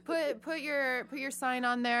like, a Cancer. put your sign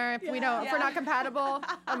on there. If we Yeah. don't, if we're Yeah. not compatible,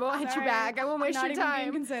 I won't hit you Sorry. back. I won't waste Not your even being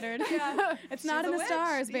time. considered. Yeah. It's not She's in a the witch.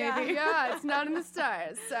 stars, Yeah. baby. Yeah, it's not in the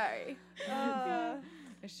stars. Sorry.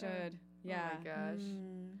 It should. Yeah. Oh my gosh.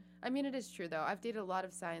 Mm. I mean, it is true though. I've dated a lot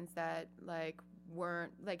of signs that like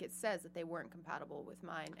weren't like it says that they weren't compatible with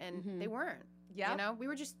mine, and Mhm. they weren't. Yeah. You know, we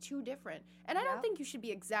were just too different. And I don't Yep. think you should be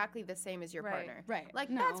exactly the same as your Right. partner. Right. Like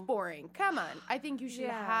No. that's boring. Come on. I think you should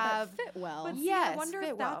Yeah. have. Fit well. But see, Yes, I wonder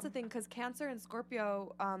fit if that's well. the thing because Cancer and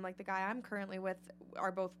Scorpio, like the guy I'm currently with,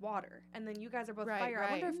 are both water, and then you guys are both Right, fire.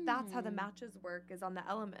 I wonder right. if that's how the Mm. matches work is on the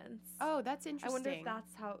elements. Oh, that's I interesting. wonder if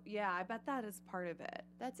that's how. Yeah, I bet that is part of it.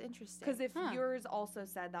 That's interesting. Because if Huh. yours also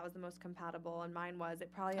said that was the most compatible and mine was,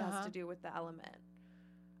 it probably has Uh-huh. to do with the element,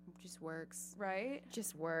 it just works. right?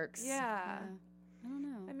 Just works. Yeah. I don't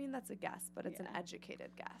know. I mean, that's a guess, but it's an Yeah.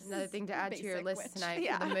 educated guess. Another thing to add to your Basic list witch. tonight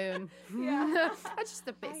Yeah. for the moon. Yeah. That's just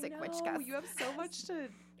a basic witch I know, guess. you have so much to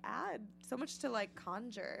add, so much to like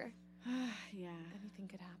conjure. yeah. Anything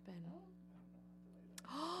could happen.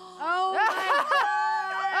 Oh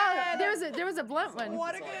Oh, there was a blunt one.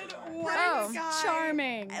 What a good, Oh. guy.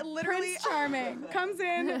 Charming. Literally- Prince Charming comes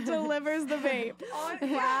in, delivers the vape. Wow.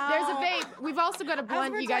 There's a vape. We've also got a As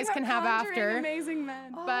blunt we're you guys talking can about have conjuring after. Amazing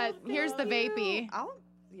men. But here's the thank vapey. you. Oh,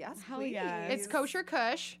 yes, Hell please. yes. It's kosher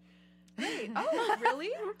kush. Wait, oh,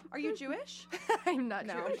 really? Are you Jewish? I'm not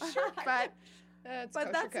No. Jewish, but it's But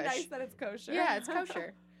kosher that's kush. nice that it's kosher. Yeah, it's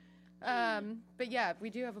kosher. But yeah, we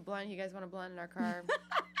do have a blunt. You guys want a blunt in our car?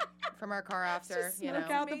 From our car after, Just you smoke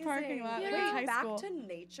know. out the parking lot You like know, high back school. to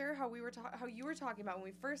nature, how you were talking about when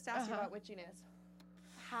we first asked you Uh-huh. about witchiness,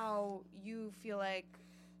 how you feel like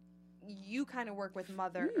you kind of work with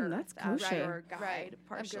Mother Earth that's as kosher. your guide, Right.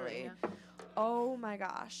 partially. Absolutely, Oh my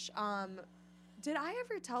gosh. Did I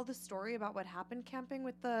ever tell the story about what happened camping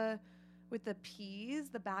with the peas,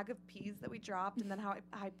 the bag of peas that we dropped, and then how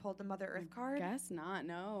I pulled the Mother Earth card? Guess not.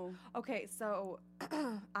 No. Okay, so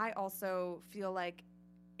I also feel like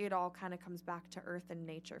it all kind of comes back to earth and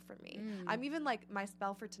nature for me. I'm even like, my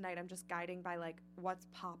spell for tonight, I'm just guiding by like what's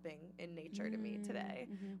popping in nature to me today,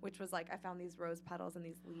 which was like, I found these rose petals and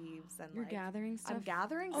these leaves, and You're like gathering stuff. I'm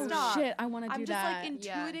gathering Oh stuff. shit! I want to do I'm just that. like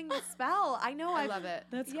intuiting the spell. I know. I love it.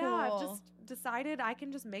 That's cool. I've just decided I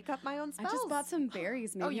can just make up my own I spells. just bought some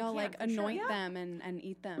berries. Maybe you I'll can, like for sure. anoint them and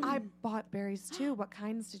eat them. I bought berries too. What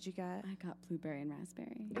kinds did you get? I got blueberry and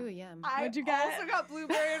raspberry. Ooh, yum. What'd you get? also got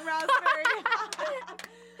blueberry and raspberry.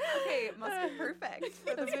 Okay, it must be perfect. For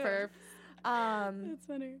the That's mood. perfect. That's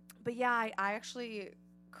funny. But yeah, I actually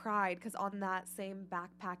cried because on that same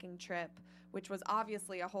backpacking trip, which was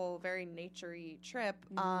obviously a whole very nature-y trip,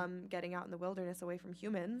 getting out in the wilderness away from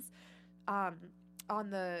humans, on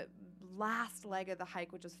the last leg of the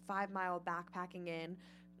hike, which was 5 mile backpacking in,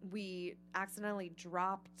 we accidentally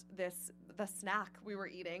dropped the snack we were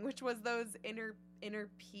eating, which was those inner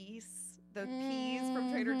peas, the peas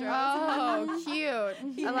from Trader Joe's. Oh,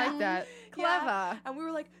 cute. I like that. Clever. Yeah. And we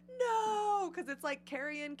were like, no, because it's like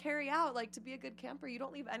carry in, carry out. Like, to be a good camper, you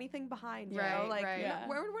don't leave anything behind. You know? Right, Like, right. Yeah.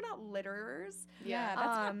 we're not litterers. Yeah, that's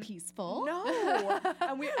not peaceful. No.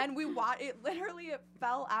 It literally it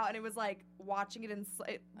fell out, and it was like watching it,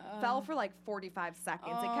 it fell for like 45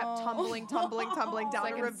 seconds. It kept tumbling down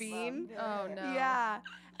Like a in ravine. Oh, no. Yeah.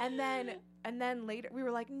 And then later we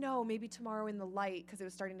were like, no, maybe tomorrow in the light, because it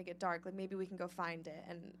was starting to get dark. Like, maybe we can go find it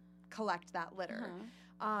and collect that litter.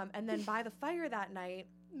 And then by the fire that night,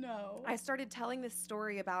 No. I started telling this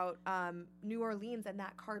story about New Orleans and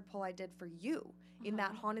that card pull I did for you in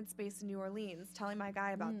that haunted space in New Orleans, telling my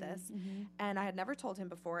guy about this. And I had never told him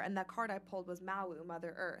before. And that card I pulled was Maui,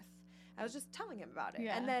 Mother Earth. I was just telling him about it.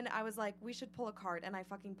 Yeah. And then I was like, we should pull a card. And I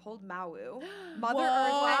fucking pulled Maui, Mother Whoa.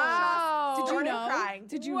 Earth. Wow. And just Did you started know? crying.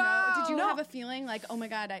 Did you know? Whoa. Did you No. have a feeling like, oh my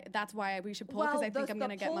god, that's why we should pull because I think I'm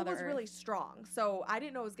gonna get Mother The pull was Earth? really strong, so I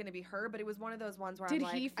didn't know it was gonna be her. But it was one of those ones where Did I'm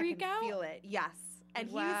like, he freak I can out? feel it. Yes. And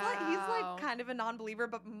he's Wow. like kind of a non-believer,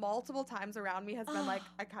 but multiple times around me has been like,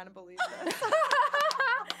 I kind of believe this.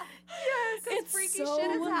 Yes, It's freaky so shit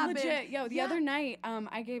has happened. legit. Yo, the Yeah. other night,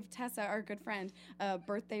 I gave Tessa, our good friend, a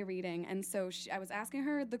birthday reading, and so I was asking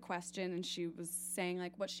her the question, and she was saying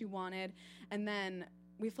like what she wanted, and then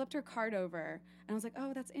we flipped her card over, and I was like,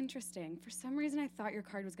 oh, that's interesting. For some reason, I thought your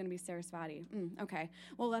card was going to be Saraswati. Okay,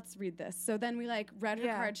 well, let's read this. So then we like read her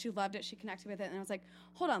Yeah. card. She loved it. She connected with it, and I was like,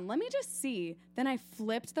 hold on, let me just see. Then I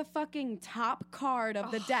flipped the fucking top card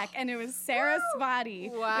of the deck, and it was Saraswati,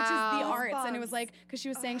 which is the Wow. arts, and it was Goosebumps. like because she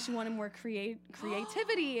was saying she wanted more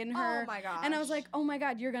creativity in her. Oh my gosh. And I was like, oh my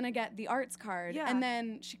god, you're gonna get the arts card. Yeah. And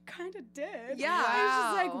then she kind of did. Yeah. I was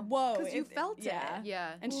just Wow. like, whoa. 'Cause you felt it. Yeah.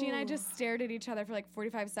 Yeah. And she and I Ooh. just stared at each other for like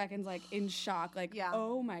 45 seconds, like in shock, like, Yeah.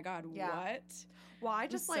 oh my god, Yeah. what? Well, I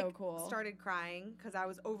was just so like cool. started crying because I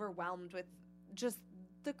was overwhelmed with just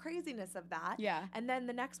the craziness of that. Yeah. And then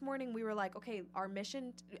the next morning we were like, okay, our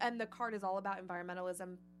mission, and the card is all about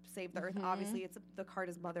environmentalism, save the earth. Mhm. Obviously, the card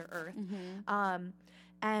is Mother Earth. Mm-hmm.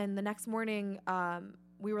 And the next morning,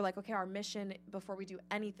 we were like, okay, our mission before we do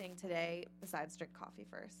anything today, besides drink coffee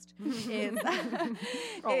first, is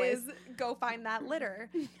Always. is go find that litter.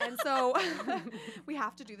 And so we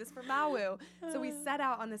have to do this for Maui. So we set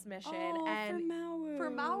out on this mission, and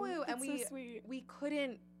for Maui. and That's so sweet. we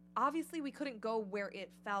couldn't go where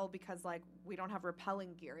it fell because like we don't have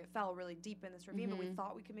rappelling gear. It fell really deep in this ravine, but we Mhm.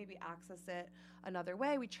 thought we could maybe access it another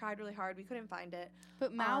way. We tried really hard. We couldn't find it.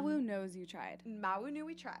 But Maui knows you tried. Maui knew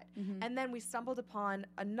we tried. Mhm. And then we stumbled upon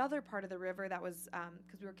another part of the river that was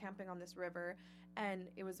because we were camping on this river, and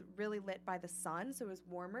it was really lit by the sun, so it was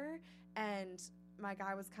warmer. And my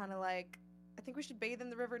guy was kind of like, I think we should bathe in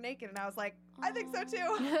the river naked. And I was like, I think so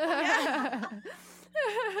too. Yeah.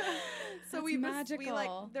 So That's we magical. like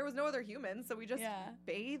there was no other humans, so we just Yeah.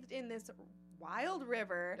 bathed in this wild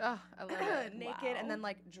river. Oh, I love it. Naked, Wow. and then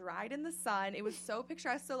like dried in the sun. It was so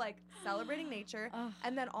picturesque. So like celebrating nature. Ugh.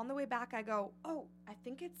 And then on the way back, I go, oh, I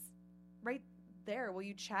think it's right there. Will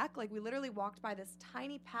you check? Like we literally walked by this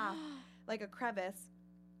tiny path, like a crevice.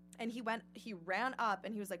 And he ran up,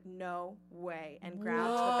 and he was like, no way, and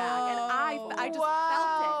grabbed the bag. And I just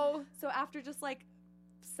felt it. So after just like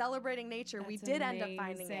celebrating nature, we That's did end up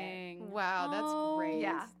finding it. amazing. Wow, that's Oh, great.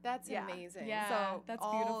 Yeah. That's Yeah. amazing. Yeah. So that's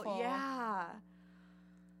all- beautiful. Yeah.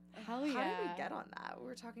 Hell How did yeah. we get on that? We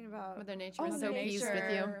were talking about Mother Nature Oh, was so Mother pleased with you.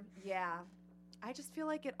 Nature. Yeah. I just feel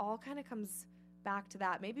like it all kind of comes back to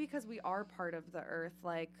that. Maybe because we are part of the earth.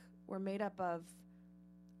 Like, we're made up of,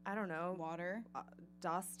 I don't know, Water.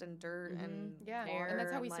 dust and dirt and Yeah, air and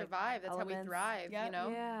that's how we like, survive. That's how we elements. thrive. Yep. You know,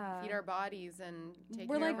 Yeah. feed our bodies and take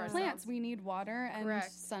We're care like of ourselves. plants. We need water and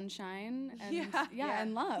Correct. sunshine and Yeah.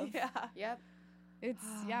 and love. Yeah. Yep. It's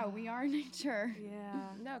we are nature. Yeah.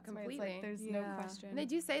 No, That's why it's completely. like, there's no Yeah. question. And they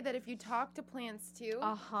do say that if you talk to plants too,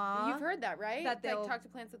 Uh-huh. you've heard that, right? That they'll- like talk to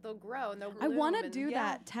plants that they'll grow and they'll I bloom. want to and- do Yeah.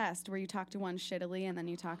 that test where you talk to one shittily and then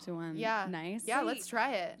you talk to one nice. Yeah, let's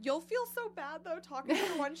try it. You'll feel so bad though talking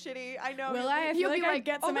to one shitty. I know. Will I? I feel You'll like be I like,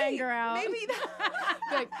 get some anger out. Maybe that.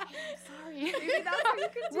 Be like, I'm sorry. Maybe that's what you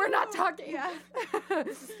can do. We're not talking. Yeah.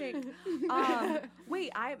 This is fake.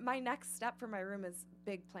 Wait, my next step for my room is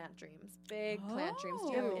big plant dreams. Big plant dreams. Do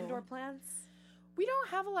you have Oh. indoor plants? We don't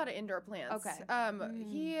have a lot of indoor plants.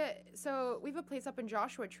 Okay. So we have a place up in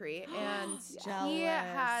Joshua Tree, and he Jealous.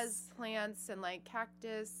 has plants and like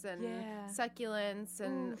cactus and Yeah. succulents,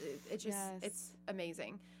 and it's Yes.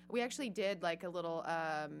 amazing. We actually did like a little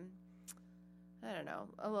I don't know,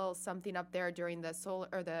 a little something up there during the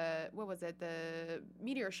the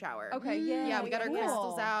meteor shower. Okay, Yeah, we got our cool.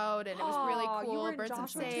 crystals out, and it was really Oh, cool. You were in Burned some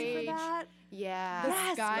Joshua Tree sage. for that? Yeah. The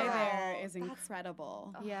Yes, sky girl. there is That's-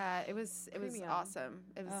 incredible. Yeah, it was Premium. awesome.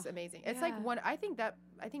 It was Ugh. amazing. It's Yeah. like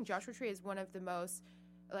I think Joshua Tree is one of the most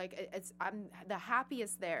I'm the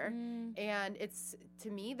happiest there, and it's, to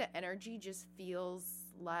me, the energy just feels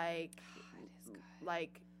like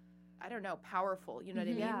like, I don't know, powerful. You know what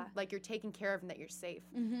I mean? Yeah. Like you're taken care of and that you're safe.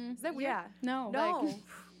 Mm-hmm. Is that weird? Yeah. No. No.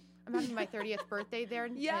 I'm having my 30th birthday there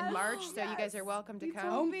in Yes. March, so you guys are Yes. welcome to You come.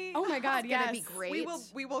 told me. Oh my God! It's Yes. gonna be great.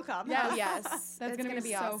 We will come. Yes. Oh, yes. That's It's gonna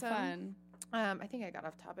be so awesome. fun. I think I got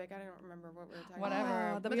off topic. I don't remember what we were talking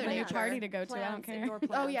Whatever. Oh, the we have a new nature. party to go to. I don't Plants, care. indoor about.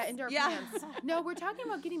 Oh plants. yeah, indoor Yeah. plants. No, we're talking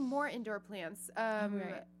about getting more indoor plants.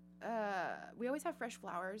 Right. We always have fresh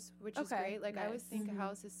flowers, which is Okay, great. Like I always nice. think a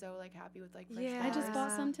house is so like happy with like fresh Yeah. flowers. I just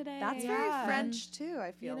bought some today. That's Yeah. very French too,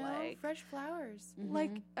 I feel you know, like. fresh flowers.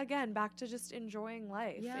 Like, again, back to just enjoying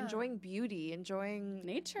life, Yeah. enjoying beauty, enjoying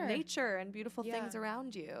Nature. and beautiful Yeah. things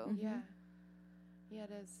around you. Yeah. Yeah,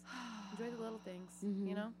 it is. Enjoy the little things. Mhm.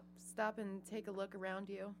 You know, stop and take a look around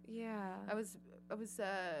you. Yeah. I was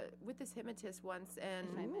with this hypnotist once, and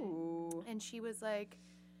If I may. Ooh. and she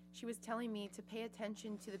was telling me to pay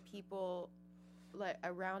attention to the people like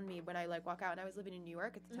around me when I like walk out. And I was living in New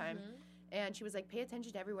York at the time, and she was like, pay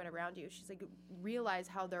attention to everyone around you. She's like, realize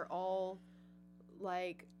how they're all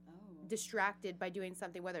like distracted by doing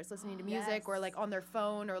something, whether it's listening to music or like on their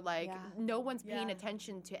phone, or like no one's paying Yeah.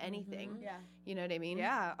 attention to anything. Yeah. You know what I mean?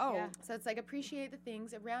 Yeah. Oh. Yeah. So it's like, appreciate the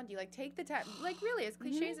things around you. Like take the time, like really, as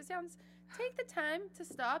cliche as it sounds, take the time to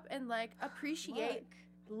stop and like appreciate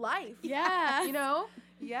life. Yeah. You know?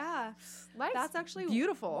 Yeah. Life's That's actually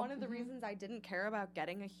beautiful. One of the reasons I didn't care about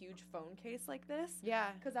getting a huge phone case like this.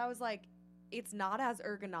 Yeah. Because I was like, it's not as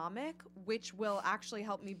ergonomic, which will actually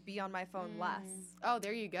help me be on my phone less. Oh,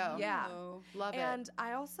 there you go. Yeah. Oh, Love And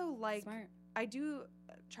I also like, smart. I do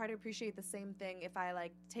try to appreciate the same thing if I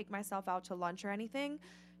like take myself out to lunch or anything,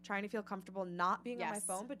 trying to feel comfortable not being on my Yes.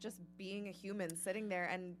 phone, but just being a human sitting there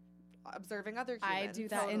and observing other I humans. do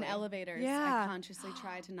that in Totally. elevators. Yeah. I consciously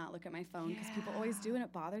try to not look at my phone because people always do, and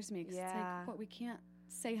it bothers me. Because it's Yeah. like, what, we can't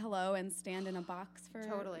say hello and stand in a box for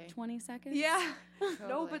Totally. 20 seconds? Yeah. No,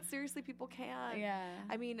 Totally. but seriously, people can. Yeah.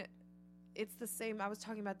 I mean, it's the same. I was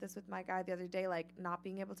talking about this with my guy the other day, like not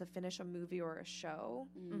being able to finish a movie or a show.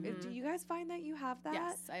 Mhm. Do you guys find that you have that?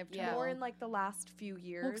 Yes, I have Yeah. trouble. More in like the last few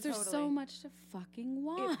years. Well, 'cause there's so Totally. much to fucking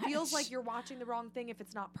watch. It feels like you're watching the wrong thing if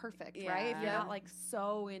it's not perfect, right? If you're Yeah. not like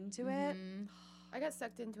so into it. Mhm. I got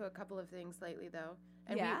sucked into a couple of things lately though.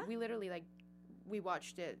 And Yeah? we literally like we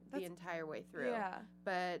watched it the That's- entire way through. Yeah.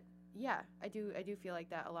 But yeah, I do feel like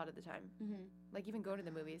that a lot of the time. Mhm. Like even going to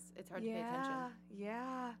the movies, it's hard to pay attention.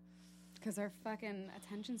 Yeah. Because our fucking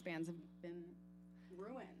attention spans have been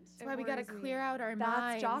ruined. That's why we got to worries me. clear out our That's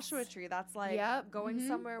minds. Joshua Tree. That's like Yep. going Mhm.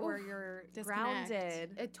 somewhere where Oof. you're Disconnect.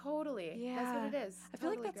 grounded. It totally. That's what it is. I feel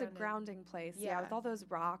like Totally that's a grounding place. Yeah. Yeah. With all those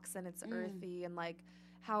rocks and it's Mm. earthy and like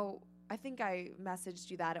how I think I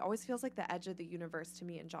messaged you that it always feels like the edge of the universe to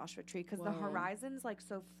me in Joshua Tree because the Whoa. horizon's like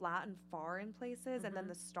so flat and far in places and then Mhm.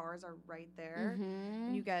 the stars are right there Mhm.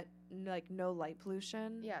 and you get like no light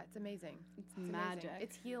pollution. Yeah, it's amazing. It's It's amazing. magic.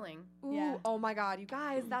 It's healing. Ooh, Yeah. oh my God, you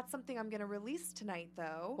guys, that's something I'm gonna release tonight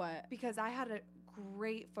though. What? Because I had a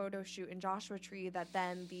great photo shoot in Joshua Tree that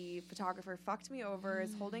then the photographer fucked me over,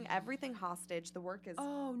 is holding everything hostage. The work is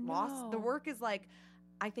Oh lost. The work is like,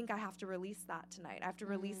 I think I have to release that tonight. I have to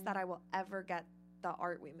release that I will ever get the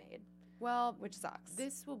art we made, Well, which sucks.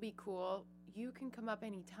 this will be cool. You can come up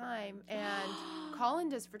anytime, and Colin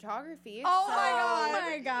does photography. Oh so my God. Oh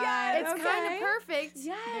my God. Yes. It's kind of perfect.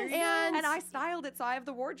 Yes. And I styled it, so I have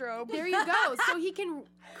the wardrobe. there you go. So he can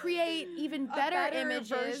create even A better images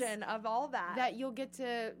version of all that. that you'll get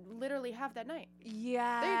to literally have that night.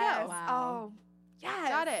 Yes. There you go. Wow. Oh, yes.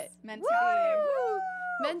 Got it. Meant Woo! to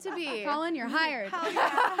be. Meant to be. Colin, you're hired. Hell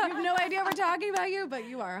yeah. You have no idea we're talking about you, but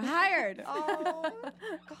you are hired. Oh,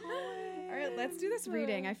 Colin. All right, let's do this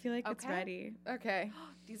reading. I feel like it's Okay. ready. Okay.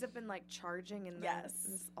 These have been like charging in Yes.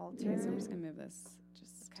 this altar. Okay, so I'm just gonna move this.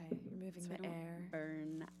 Just Okay, you're moving so I the don't air.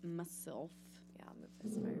 burn myself. Yeah, I'll move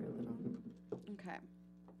this fire a little. Okay.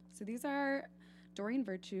 So these are Doreen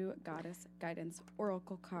Virtue Goddess Guidance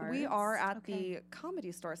Oracle cards. We are at Okay. the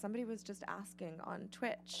comedy store. Somebody was just asking on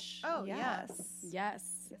Twitch. Oh, yes. Yes. Yes,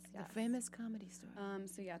 The yes. famous comedy store.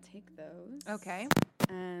 So yeah, take those. Okay.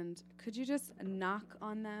 And could you just knock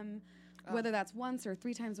on them, Oh. whether that's once or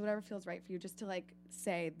 3 times, whatever feels right for you, just to like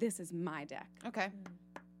say, this is my deck. Okay.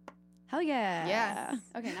 Hell yeah. Yes.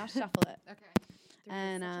 Okay, now shuffle it. Okay. Three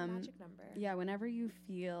And, is such a um, magic number. Yeah, whenever you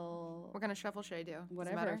feel What kind of shuffle should I do? Does it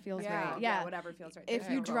whatever matter? feels yeah, right. Yeah. whatever feels right. If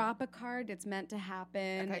Okay, you cool. drop a card, it's meant to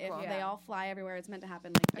happen. Okay, If cool. they Yeah. all fly everywhere, it's meant to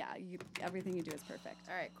happen. Like, yeah, everything you do is perfect.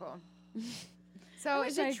 All right, cool. So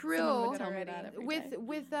wish is I- it someone true would tell me that every with day.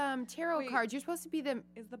 with tarot Wait. cards? You're supposed to be the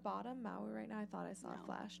Is the bottom Maui right now? I thought I saw No. a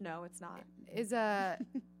flash. No, it's not. is a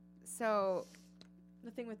so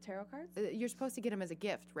The thing with tarot cards? you're supposed to get them as a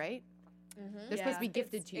gift, right? Mm-hmm. They're supposed to be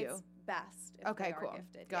gifted it's, to you. It's best if Okay, they are cool.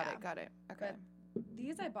 gifted. Got yeah. it. Got it. Okay.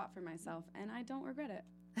 These I bought for myself, and I don't regret it.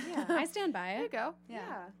 Yeah. I stand by There you it. go.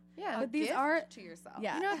 yeah. Yeah. But these gift are to yourself.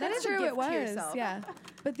 Yeah, You know, that that's is a true. gift It to was, yourself. yeah.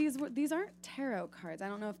 But these aren't tarot cards. I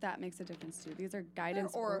don't know if that makes a difference too. These are They're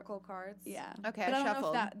guidance oracle cards. Yeah. Okay, But I I don't know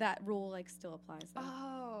shuffled. if that rule like still applies. Though.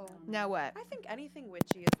 Oh. Now what? I think anything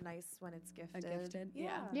witchy is nice when it's gifted. gifted?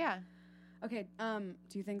 Yeah. Yeah. Okay.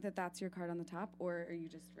 Do you think that that's your card on the top, or are you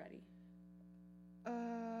just ready?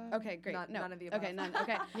 Okay, great. None of the Okay, above. none.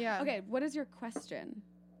 Okay. Yeah. Okay. What is your question?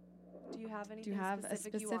 Do you have anything have a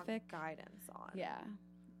specific you want specific- guidance on? Yeah.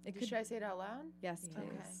 It could. Should I say it out loud? Yes, Yeah.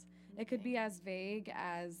 please. It could be as vague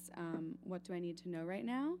as what do I need to know right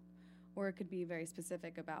now, or it could be very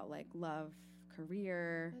specific about like love,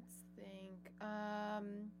 career. Let's think.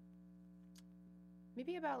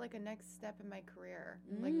 Maybe about like a next step in my career,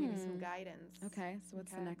 like maybe some guidance. Okay. So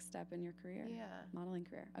what's the Okay. next step in your career? Yeah. Modeling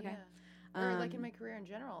career. Okay. Yeah. Or like in Um, my career in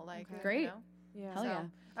general, like okay. Great. You know? Yeah. Hell So-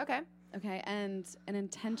 yeah. Okay. Okay, and an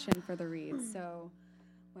intention for the read. So,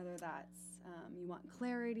 whether that's you want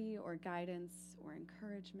clarity or guidance or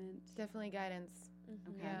encouragement. Definitely guidance.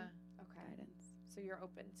 Mhm. Okay. Yeah. Okay. Guidance. So you're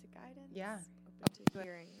open to guidance? Yeah. Open to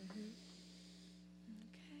hearing.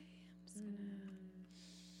 Okay, I'm just gonna.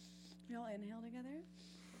 We all inhale together.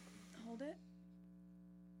 Hold it.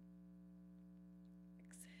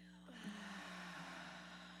 Exhale.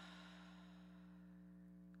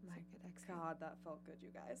 My Good exhale. God, that felt good, you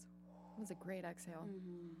guys. That was a great exhale.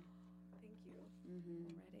 Mm-hmm. Thank you. Mm-hmm.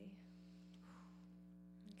 Ready?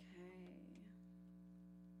 Okay.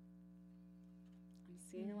 I'm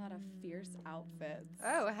seeing a lot of fierce outfits.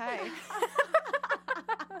 Oh, hi.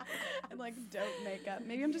 And like dope makeup.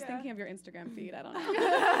 Maybe I'm just Yeah. thinking of your Instagram feed. I don't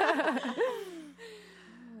know.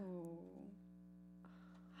 Oh.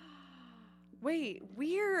 Wait,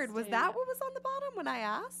 weird. Was Stand that up. what was on the bottom when I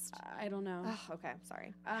asked? I don't know. Oh, okay,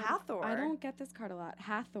 sorry. Um, Hathor. I don't get this card a lot.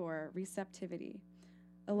 Hathor, receptivity.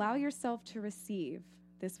 Allow yourself to receive.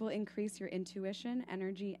 This will increase your intuition,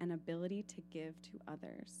 energy, and ability to give to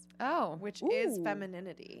others. Oh. Which is Ooh.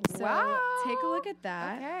 femininity. So Wow. take a look at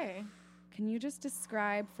that. Okay. Can you just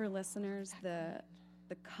describe for listeners the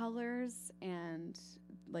colors and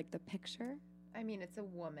like the picture? I mean, it's a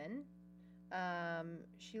woman.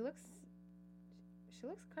 She looks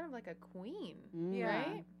kind of like a queen, Yeah.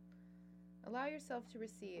 right? Allow yourself to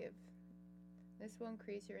receive. This will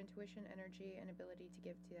increase your intuition, energy, and ability to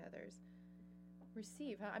give to others.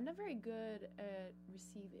 Receive, huh? I'm not very good at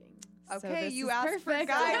receiving. So Okay, this you is asked for perfect.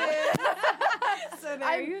 guidance. So there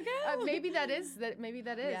I'm- you go. Maybe that is.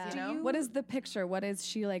 Yeah. You know. What is the picture? What is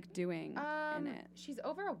she like doing in it? She's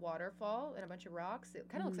over a waterfall and a bunch of rocks. It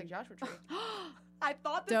kind of looks like Joshua Tree. I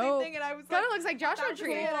thought the Dope. same thing, and I was Kind like, of looks like Joshua that's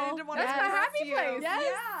Tree. it. I didn't want That's to my interrupt happy you. place. Yes.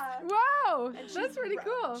 Yeah. Wow, And that's she's pretty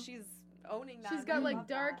cool. She's owning that. She's and got I like love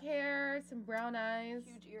dark that. hair, some brown eyes.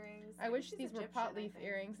 Huge earrings. I wish She's these were Egyptian, pot I leaf think.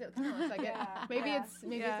 earrings. It kind of looks like Yeah. it. Maybe Yeah. it's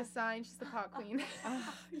Yeah. it's a sign. She's the pot queen.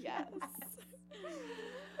 Yes.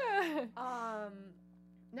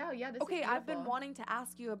 No, yeah. This Okay, is I've been beautiful. wanting to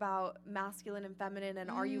ask you about masculine and feminine, and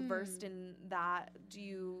are you versed in that? Do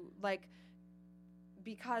you like,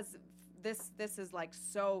 because this is like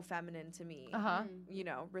so feminine to me. Uh-huh. You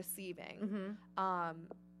know, receiving. Mm-hmm.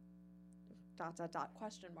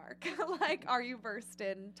 Question mark. Like, are you versed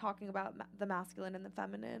in talking about the masculine and the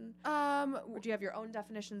feminine? Or do you have your own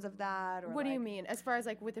definitions of that? Or What do you like- mean? As far as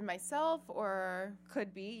like within myself, or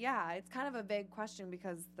Could be, yeah. It's kind of a big question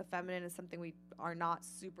because the feminine is something we are not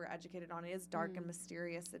super educated on. It is dark and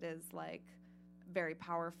mysterious. It is like very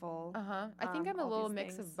powerful. I think I'm a all little these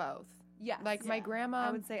mix things. of both. Yes. Like my grandma,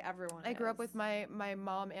 I would say everyone. I grew up is. with my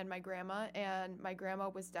mom and my grandma, and my grandma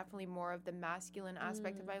was definitely more of the masculine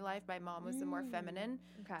aspect of my life. My mom was the more feminine.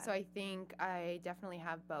 Okay. So I think I definitely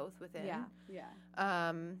have both within. Yeah.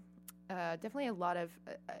 Yeah. Definitely a lot of.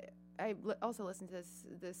 Also listen to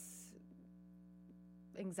this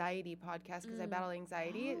anxiety podcast because I battle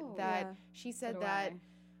anxiety. Oh, that yeah. she said So do that I.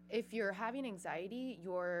 if you're having anxiety,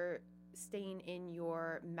 you're staying in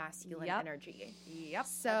your masculine Yep. energy. Yep.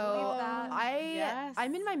 So believe that. Yes.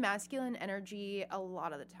 I'm in my masculine energy a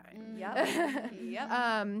lot of the time. Yep. Yep.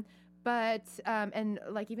 And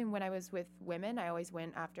like even when I was with women, I always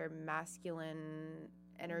went after masculine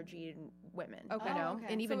energy women. Okay. You know, okay.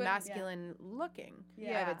 and even So masculine looking. I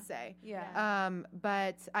Yeah. would say. Yeah.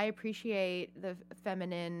 But I appreciate the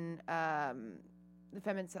feminine. The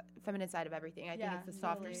feminine side of everything. I think Yeah, it's the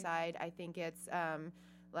softer totally. side. I think it's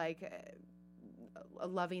a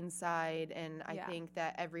loving side, and I Yeah. think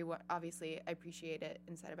that everyone obviously I appreciate it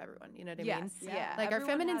inside of everyone. You know what I Yes. mean? Yeah. Like, our Everyone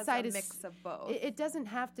feminine has side a is- mix of both. It doesn't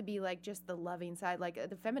have to be like just the loving side. Like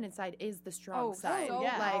the feminine side is the strong side. so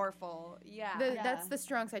Yeah. Like powerful. Yeah. that's the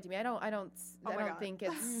strong side to me. I don't my God. think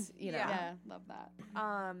it's you know. Yeah. Yeah. Love that.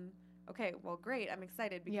 Okay. Well, great. I'm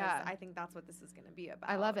excited because Yeah. I think that's what this is going to be about.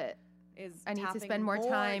 I love it. Is I need to tapping spend more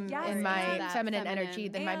time yes, in and- my that feminine feminine energy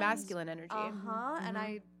than my and- masculine energy. And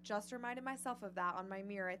I just reminded myself of that on my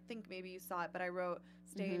mirror. I think maybe you saw it, but I wrote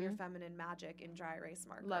 "Stay in your feminine magic" in dry erase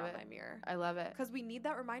marker Love on it. my mirror. I love it. Because we need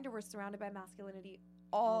that reminder. We're surrounded by masculinity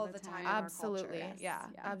all the time. In our Absolutely. culture. Yeah.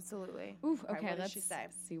 Yeah. Absolutely. Ooh, Okay, okay, what does let's she say?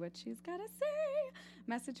 see what she's got to say.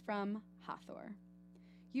 Message from Hathor.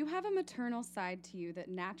 You have a maternal side to you that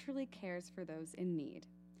naturally cares for those in need.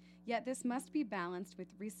 Yet this must be balanced with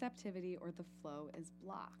receptivity or the flow is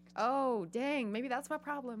blocked. Oh, dang. Maybe that's my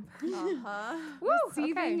problem. Uh-huh. Woo,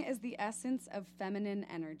 Receiving okay. is the essence of feminine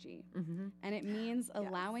energy, Mm-hmm. and it means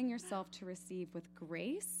allowing yourself to receive with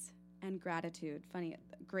grace and gratitude. Funny,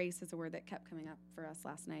 grace is a word that kept coming up for us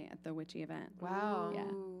last night at the witchy event. Wow. Yeah.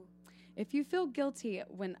 Ooh. If you feel guilty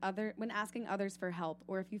when asking others for help,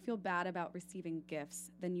 or if you feel bad about receiving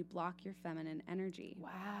gifts, then you block your feminine energy.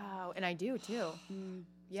 Wow. And I do too.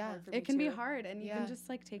 Yeah. hard for me It can be too. hard, and Yeah. even just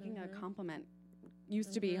like taking a compliment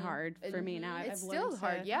used to be hard for me. Now It's I've still learned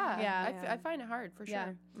hard. to- Yeah. yeah. I find it hard for Yeah.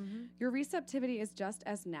 sure. Mm-hmm. Your receptivity is just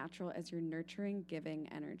as natural as your nurturing, giving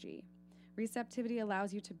energy. Receptivity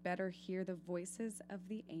allows you to better hear the voices of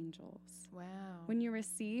the angels. Wow. When you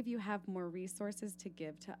receive, you have more resources to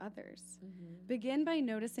give to others. Mm-hmm. Begin by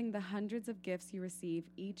noticing the hundreds of gifts you receive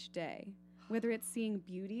each day, whether it's seeing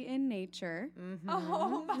beauty in nature, Mm-hmm.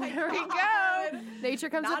 Oh my There we God. go. Nature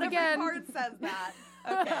comes Not up every again. card says that.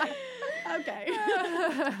 Okay. okay,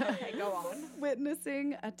 Okay, go on.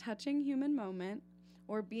 witnessing a touching human moment,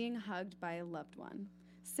 or being hugged by a loved one.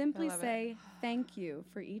 Simply love it. say thank you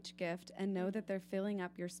for each gift and know that they're filling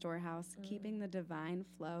up your storehouse, keeping the divine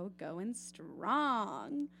flow going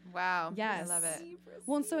strong. Wow. Yes. I love it.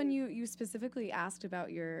 Well, and so and you specifically asked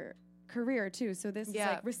about your career too. So this is Yeah.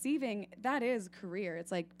 like receiving, that is career.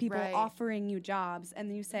 It's like people Right. offering you jobs and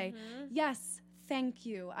then you say, yes, thank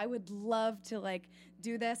you. I would love to like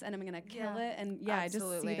do this and I'm going to kill Yeah. it. And yeah, I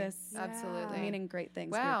Absolutely. just see this Absolutely. meaning great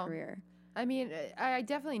things Wow. for your career. I mean, I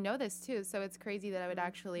definitely know this too, so it's crazy that I would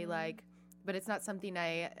actually like, but it's not something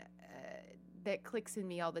that clicks in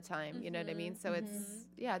me all the time. You know what I mean? So it's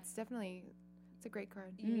definitely, it's a great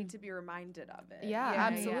card. You need to be reminded of it. Yeah,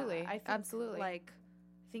 absolutely. I think, Absolutely. I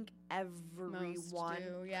think everyone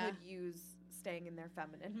do, yeah. could use staying in their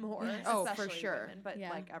feminine more. Oh, for especially sure. women, but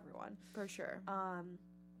Yeah. like everyone. For sure.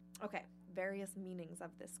 Okay, various meanings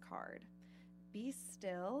of this card. Be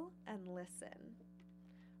still and listen.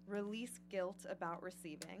 Release guilt about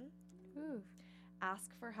receiving. Ooh.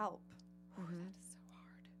 Ask for help. Oh, Mhm. that is so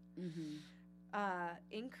hard.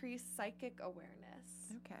 Increase psychic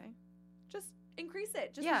awareness. Okay. Just increase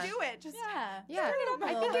it. Just Yeah. do it. Just Yeah, turn it up a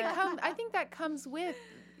I little think bit. I think that comes with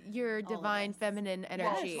your divine us. feminine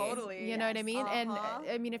energy. totally, You know what I yes. mean? And Uh-huh.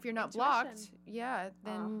 I mean, if you're not Intuition. blocked, yeah,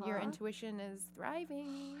 then your Uh-huh. intuition is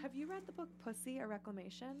thriving. Have you read the book Pussy: A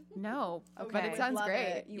Reclamation? No, but Okay. it sounds Love great.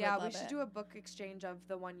 it. You yeah, would we love should it. do a book exchange of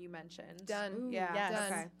the one you mentioned. Done. Ooh, Yeah. yes.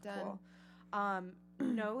 Done. Okay. Done. Cool.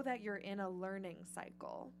 Know that you're in a learning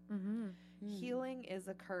cycle. Mm-hmm. Healing is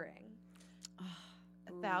occurring.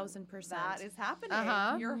 1,000%. That is happening.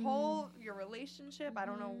 Uh-huh. Your relationship. I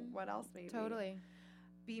don't know what else maybe. Totally.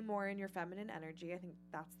 Be more in your feminine energy. I think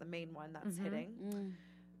that's the main one that's Mhm. hitting.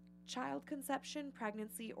 Child conception,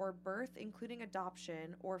 pregnancy, or birth, including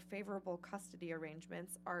adoption or favorable custody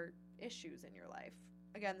arrangements, are issues in your life.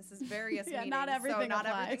 Again, this is various Yeah, meanings, not everything so not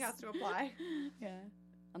everything applies. has to apply. Yeah,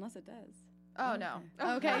 unless it does. Oh no.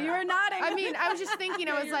 Okay, you were nodding. I mean, I was just thinking.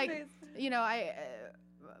 I was Your like, face.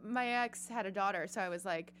 my ex had a daughter, so I was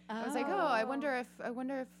like, I wonder if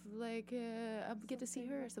like I'll get to see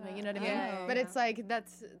her or something. You know what I mean? Yeah, But yeah. it's like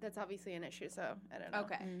that's obviously an issue. So I don't know.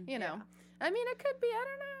 Okay. You know, I mean, it could be. I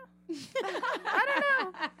don't know. I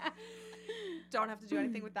don't know. Don't have to do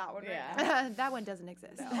anything with that one right Yeah. now. That one doesn't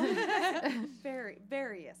exist.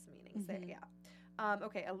 Various meanings there, yeah.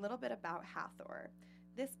 Okay, a little bit about Hathor.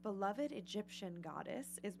 This beloved Egyptian goddess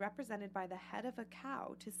is represented by the head of a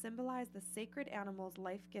cow to symbolize the sacred animal's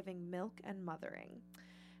life-giving milk and mothering.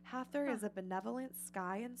 Hathor is a benevolent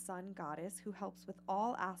sky and sun goddess who helps with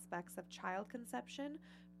all aspects of child conception,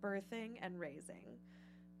 birthing, and raising.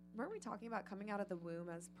 Weren't we talking about coming out of the womb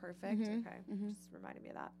as perfect? Mhm, Okay, mhm. just reminded me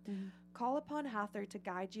of that. Mhm. Call upon Hathor to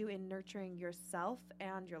guide you in nurturing yourself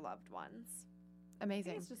and your loved ones. I think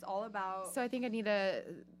Amazing. it's just all about. So I think I need to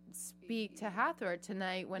speak to Hathor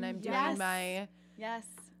tonight when I'm doing Yes. my Yes.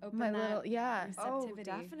 Open my that little receptivity.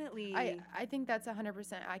 definitely. I think that's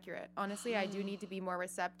 100% accurate. Honestly, I do need to be more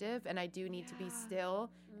receptive, and I do need to be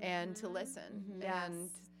still and to listen. Mhm. Yes. And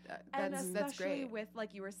and that's especially great. with,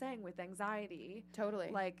 like you were saying, with anxiety, Totally.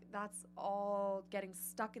 like that's all getting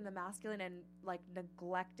stuck in the masculine and like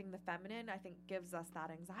neglecting the feminine. I think gives us that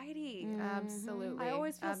anxiety. Mm. Absolutely. I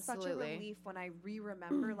always feel Absolutely. such a relief when I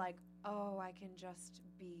remember, like, oh, I can just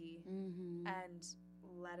be Mhm. and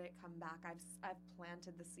let it come back. I've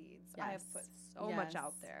planted the seeds. I have Yes. put so much Yes.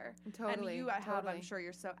 out there. Totally. And you have, totally. I'm sure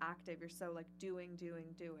you're so active. You're so like doing.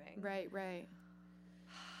 Right.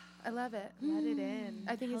 I love it. Let it in.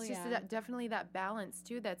 I think it's Hell just yeah. definitely that balance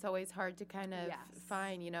too that's always hard to kind of Yes.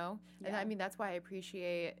 find, you know? And Yeah. I mean, that's why I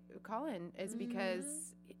appreciate Colin is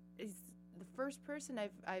because he's the first person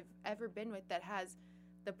I've ever been with that has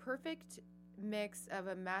the perfect mix of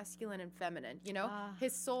a masculine and feminine, you know? Ah.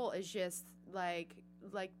 His soul is just like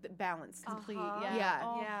balanced. Complete. Uh-huh. Yeah. Yeah.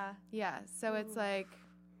 Oh, Yeah. Yeah. So it's like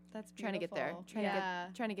That's trying to get there.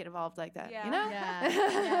 beautiful. Trying to get involved like that. Yeah. You know? Yeah.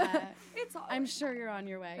 Yeah. It's all. I'm sure you're on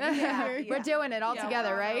your way. Yeah. We're doing it all Yeah, together,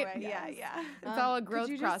 we're on our right? way. Yeah. It's all a Could growth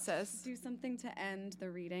you just process. Do something to end the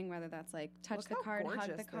reading, whether that's like touch Look the how card, hug gorgeous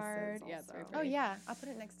the this is card. Yeah, it's very also. Oh pretty. yeah, I'll put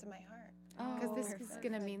it next to my heart because this is perfect.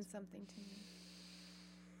 gonna mean something to me.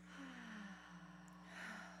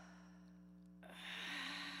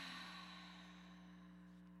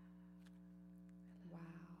 Wow.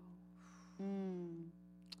 Mm.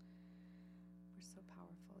 We're so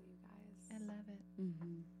powerful, you guys. love it.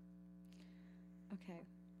 Mm-hmm. Okay.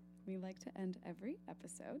 We like to end every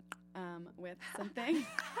episode with something.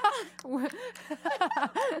 With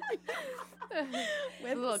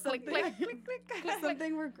with a little click, something- click. with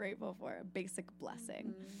something we're grateful for, a basic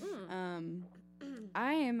blessing. Mm.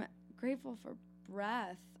 I am grateful for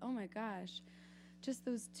breath. Oh my gosh. Just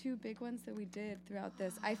those two big ones that we did throughout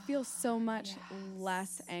this. I feel so much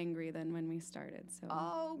less angry than when we started. So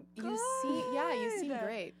Oh, good. You seem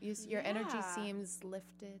great. Your energy Yeah. seems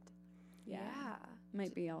lifted. yeah.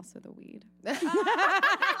 Might be also the weed. I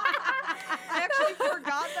actually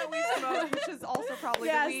forgot that we smoke, which is also probably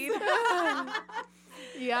Yes. the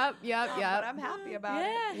weed. Yep. But I'm happy about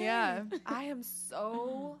it. Yeah. I am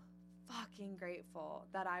so fucking grateful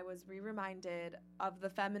that I was reminded of the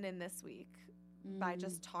feminine this week by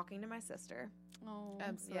just talking to my sister. Oh,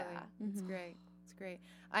 Absolutely. Yeah. It's Mhm. great. It's great.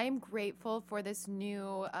 I am grateful for this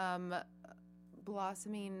new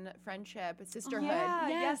blossoming friendship, sisterhood. Yeah,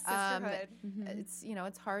 yes, Um, sisterhood. Mhm.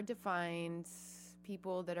 It's hard to find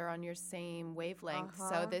people that are on your same wavelength. So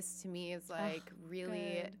Uh-huh. this to me is like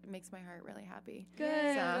really good. makes my heart really happy. Good. So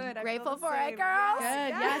Good. I feel grateful the for it, same. girls. Good.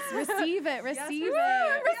 Yes. Yes. Receive it. Receive Woo,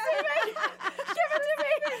 it. receive it.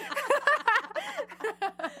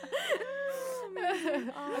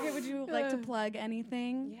 Okay. Would you like to plug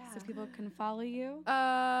anything Yeah. so people can follow you?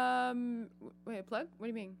 Wait, plug? What do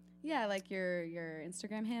you mean? Yeah, like your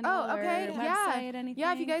Instagram handle. Oh, okay. Or Yeah. website, anything.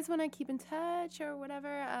 Yeah, if you guys want to keep in touch or whatever,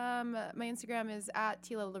 my Instagram is at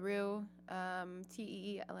Tila LaRue,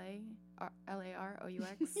 TeeLaRoux.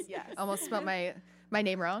 Yes. Almost spelled my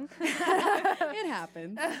name wrong. It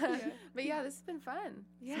happens. But yeah, this has been fun.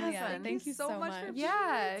 Yes, Yeah, thank you so much much. for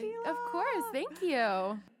Yeah, being here, of Tila. course. Thank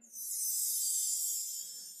you.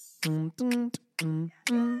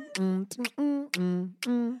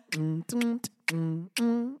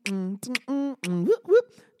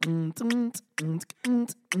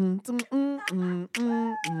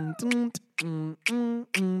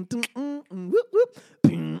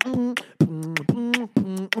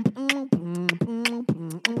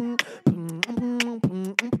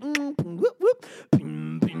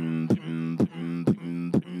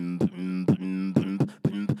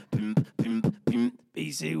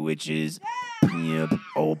 Basic witches. Yep.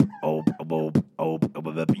 Oh,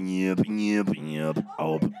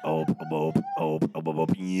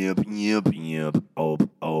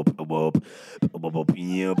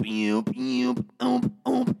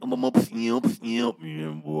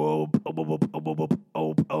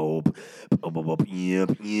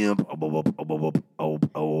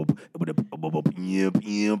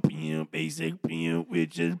 Basic pimp,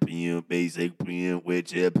 witches pimp, basic pimp,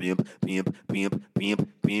 witches pimp, pimp, pimp, pimp,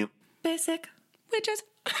 pimp. Basic witches.